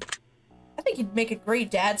 I think he'd make a great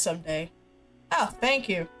dad someday. Oh, thank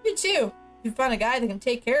you. You too. If you find a guy that can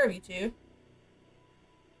take care of you too.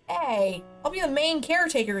 Hey, I'll be the main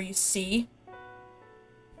caretaker, you see.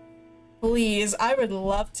 Please, I would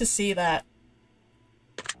love to see that.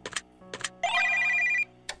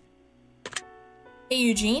 Hey,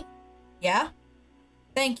 Eugene? Yeah?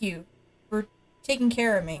 Thank you for taking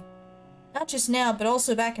care of me. Not just now, but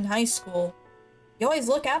also back in high school. You always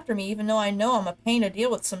look after me, even though I know I'm a pain to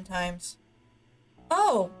deal with sometimes.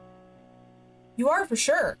 Oh! You are for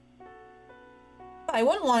sure. But I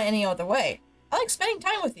wouldn't want it any other way. I like spending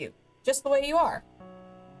time with you, just the way you are.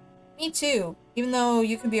 Me too. Even though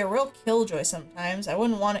you can be a real killjoy sometimes, I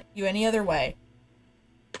wouldn't want you any other way.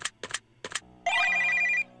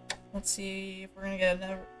 Let's see if we're gonna get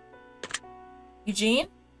another... Eugene?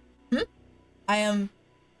 Hmm? I am...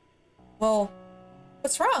 Well,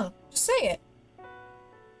 what's wrong? Just say it.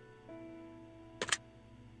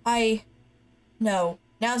 No,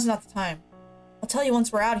 now's not the time. I'll tell you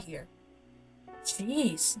once we're out of here.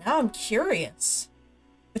 Jeez, now I'm curious.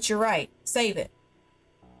 But you're right. Save it.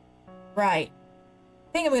 Right.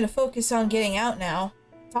 I think I'm gonna focus on getting out now.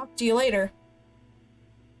 Talk to you later.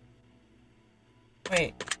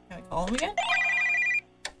 Wait, can I call him again?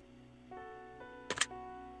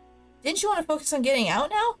 Didn't you want to focus on getting out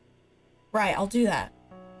now? Right, I'll do that.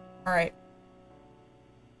 Alright.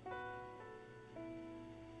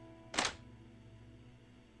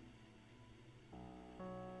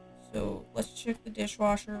 So, let's check the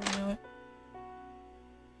dishwasher, we know it.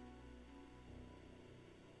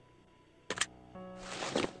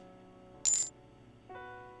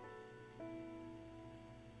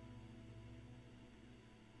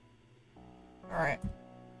 Alright.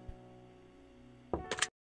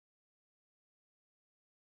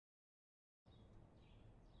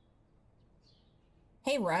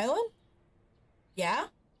 Hey, Rylan? Yeah?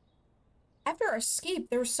 After our escape,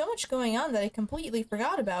 there was so much going on that I completely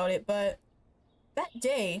forgot about it, but... that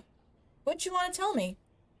day, what'd you want to tell me?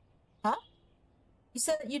 Huh? You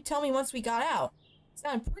said that you'd tell me once we got out. It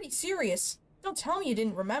sounded pretty serious. Don't tell me you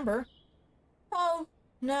didn't remember. Oh,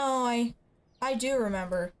 no, I do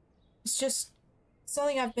remember. It's just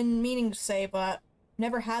something I've been meaning to say, but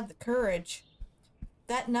never had the courage.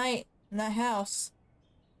 That night, in that house,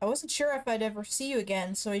 I wasn't sure if I'd ever see you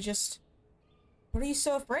again, so I just... What are you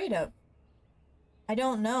so afraid of? I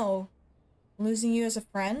don't know. Losing you as a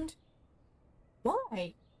friend?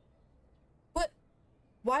 Why? What?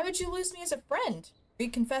 Why would you lose me as a friend? Are you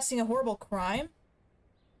confessing a horrible crime?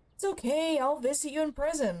 It's okay, I'll visit you in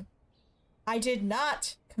prison. I did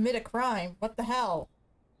not commit a crime. What the hell?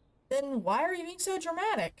 Then why are you being so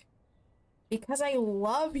dramatic? Because I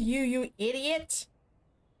love you, you idiot!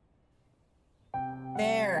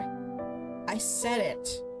 There. I said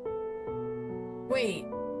it. Wait.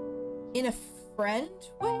 In a friend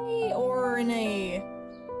way? Or in a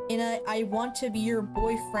I want to be your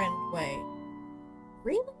boyfriend way?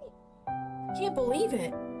 Really? I can't believe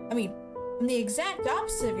it. I mean, I'm the exact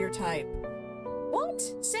opposite of your type. What?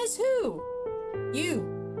 Says who?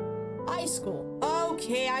 You. High school.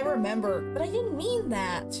 Okay, I remember. But I didn't mean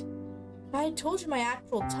that. If I had told you my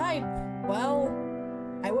actual type, well,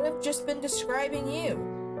 I would have just been describing you.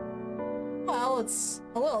 Well, it's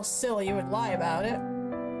a little silly you would lie about it.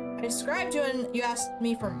 I described you and you asked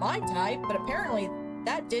me for my type, but apparently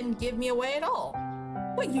that didn't give me away at all.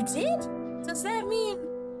 Wait, you did? Does that mean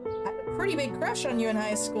I had a pretty big crush on you in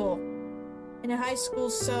high school? In high school,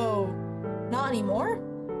 so not anymore?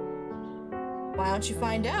 Why don't you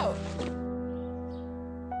find out?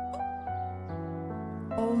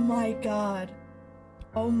 Oh my god.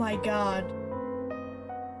 Oh my god.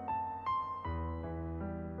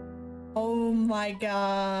 Oh my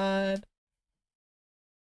god.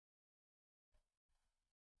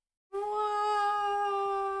 Wow.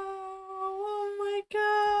 Oh my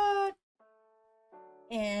god.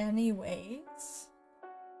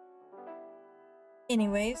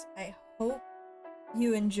 Anyways, I hope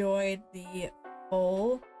you enjoyed the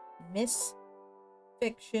full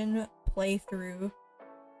Misfiction playthrough.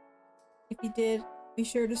 If you did, be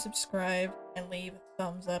sure to subscribe and leave a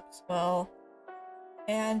thumbs up as well.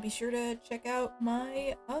 And be sure to check out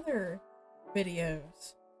my other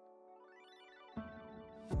videos.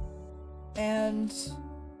 And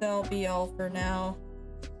that'll be all for now.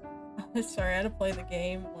 Sorry, I had to play the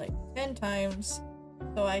game like 10 times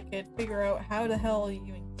so I could figure out how the hell you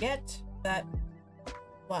even get that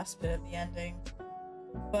last bit of the ending.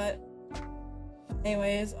 But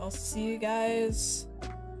anyways, I'll see you guys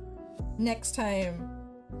next time.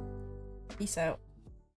 Peace out.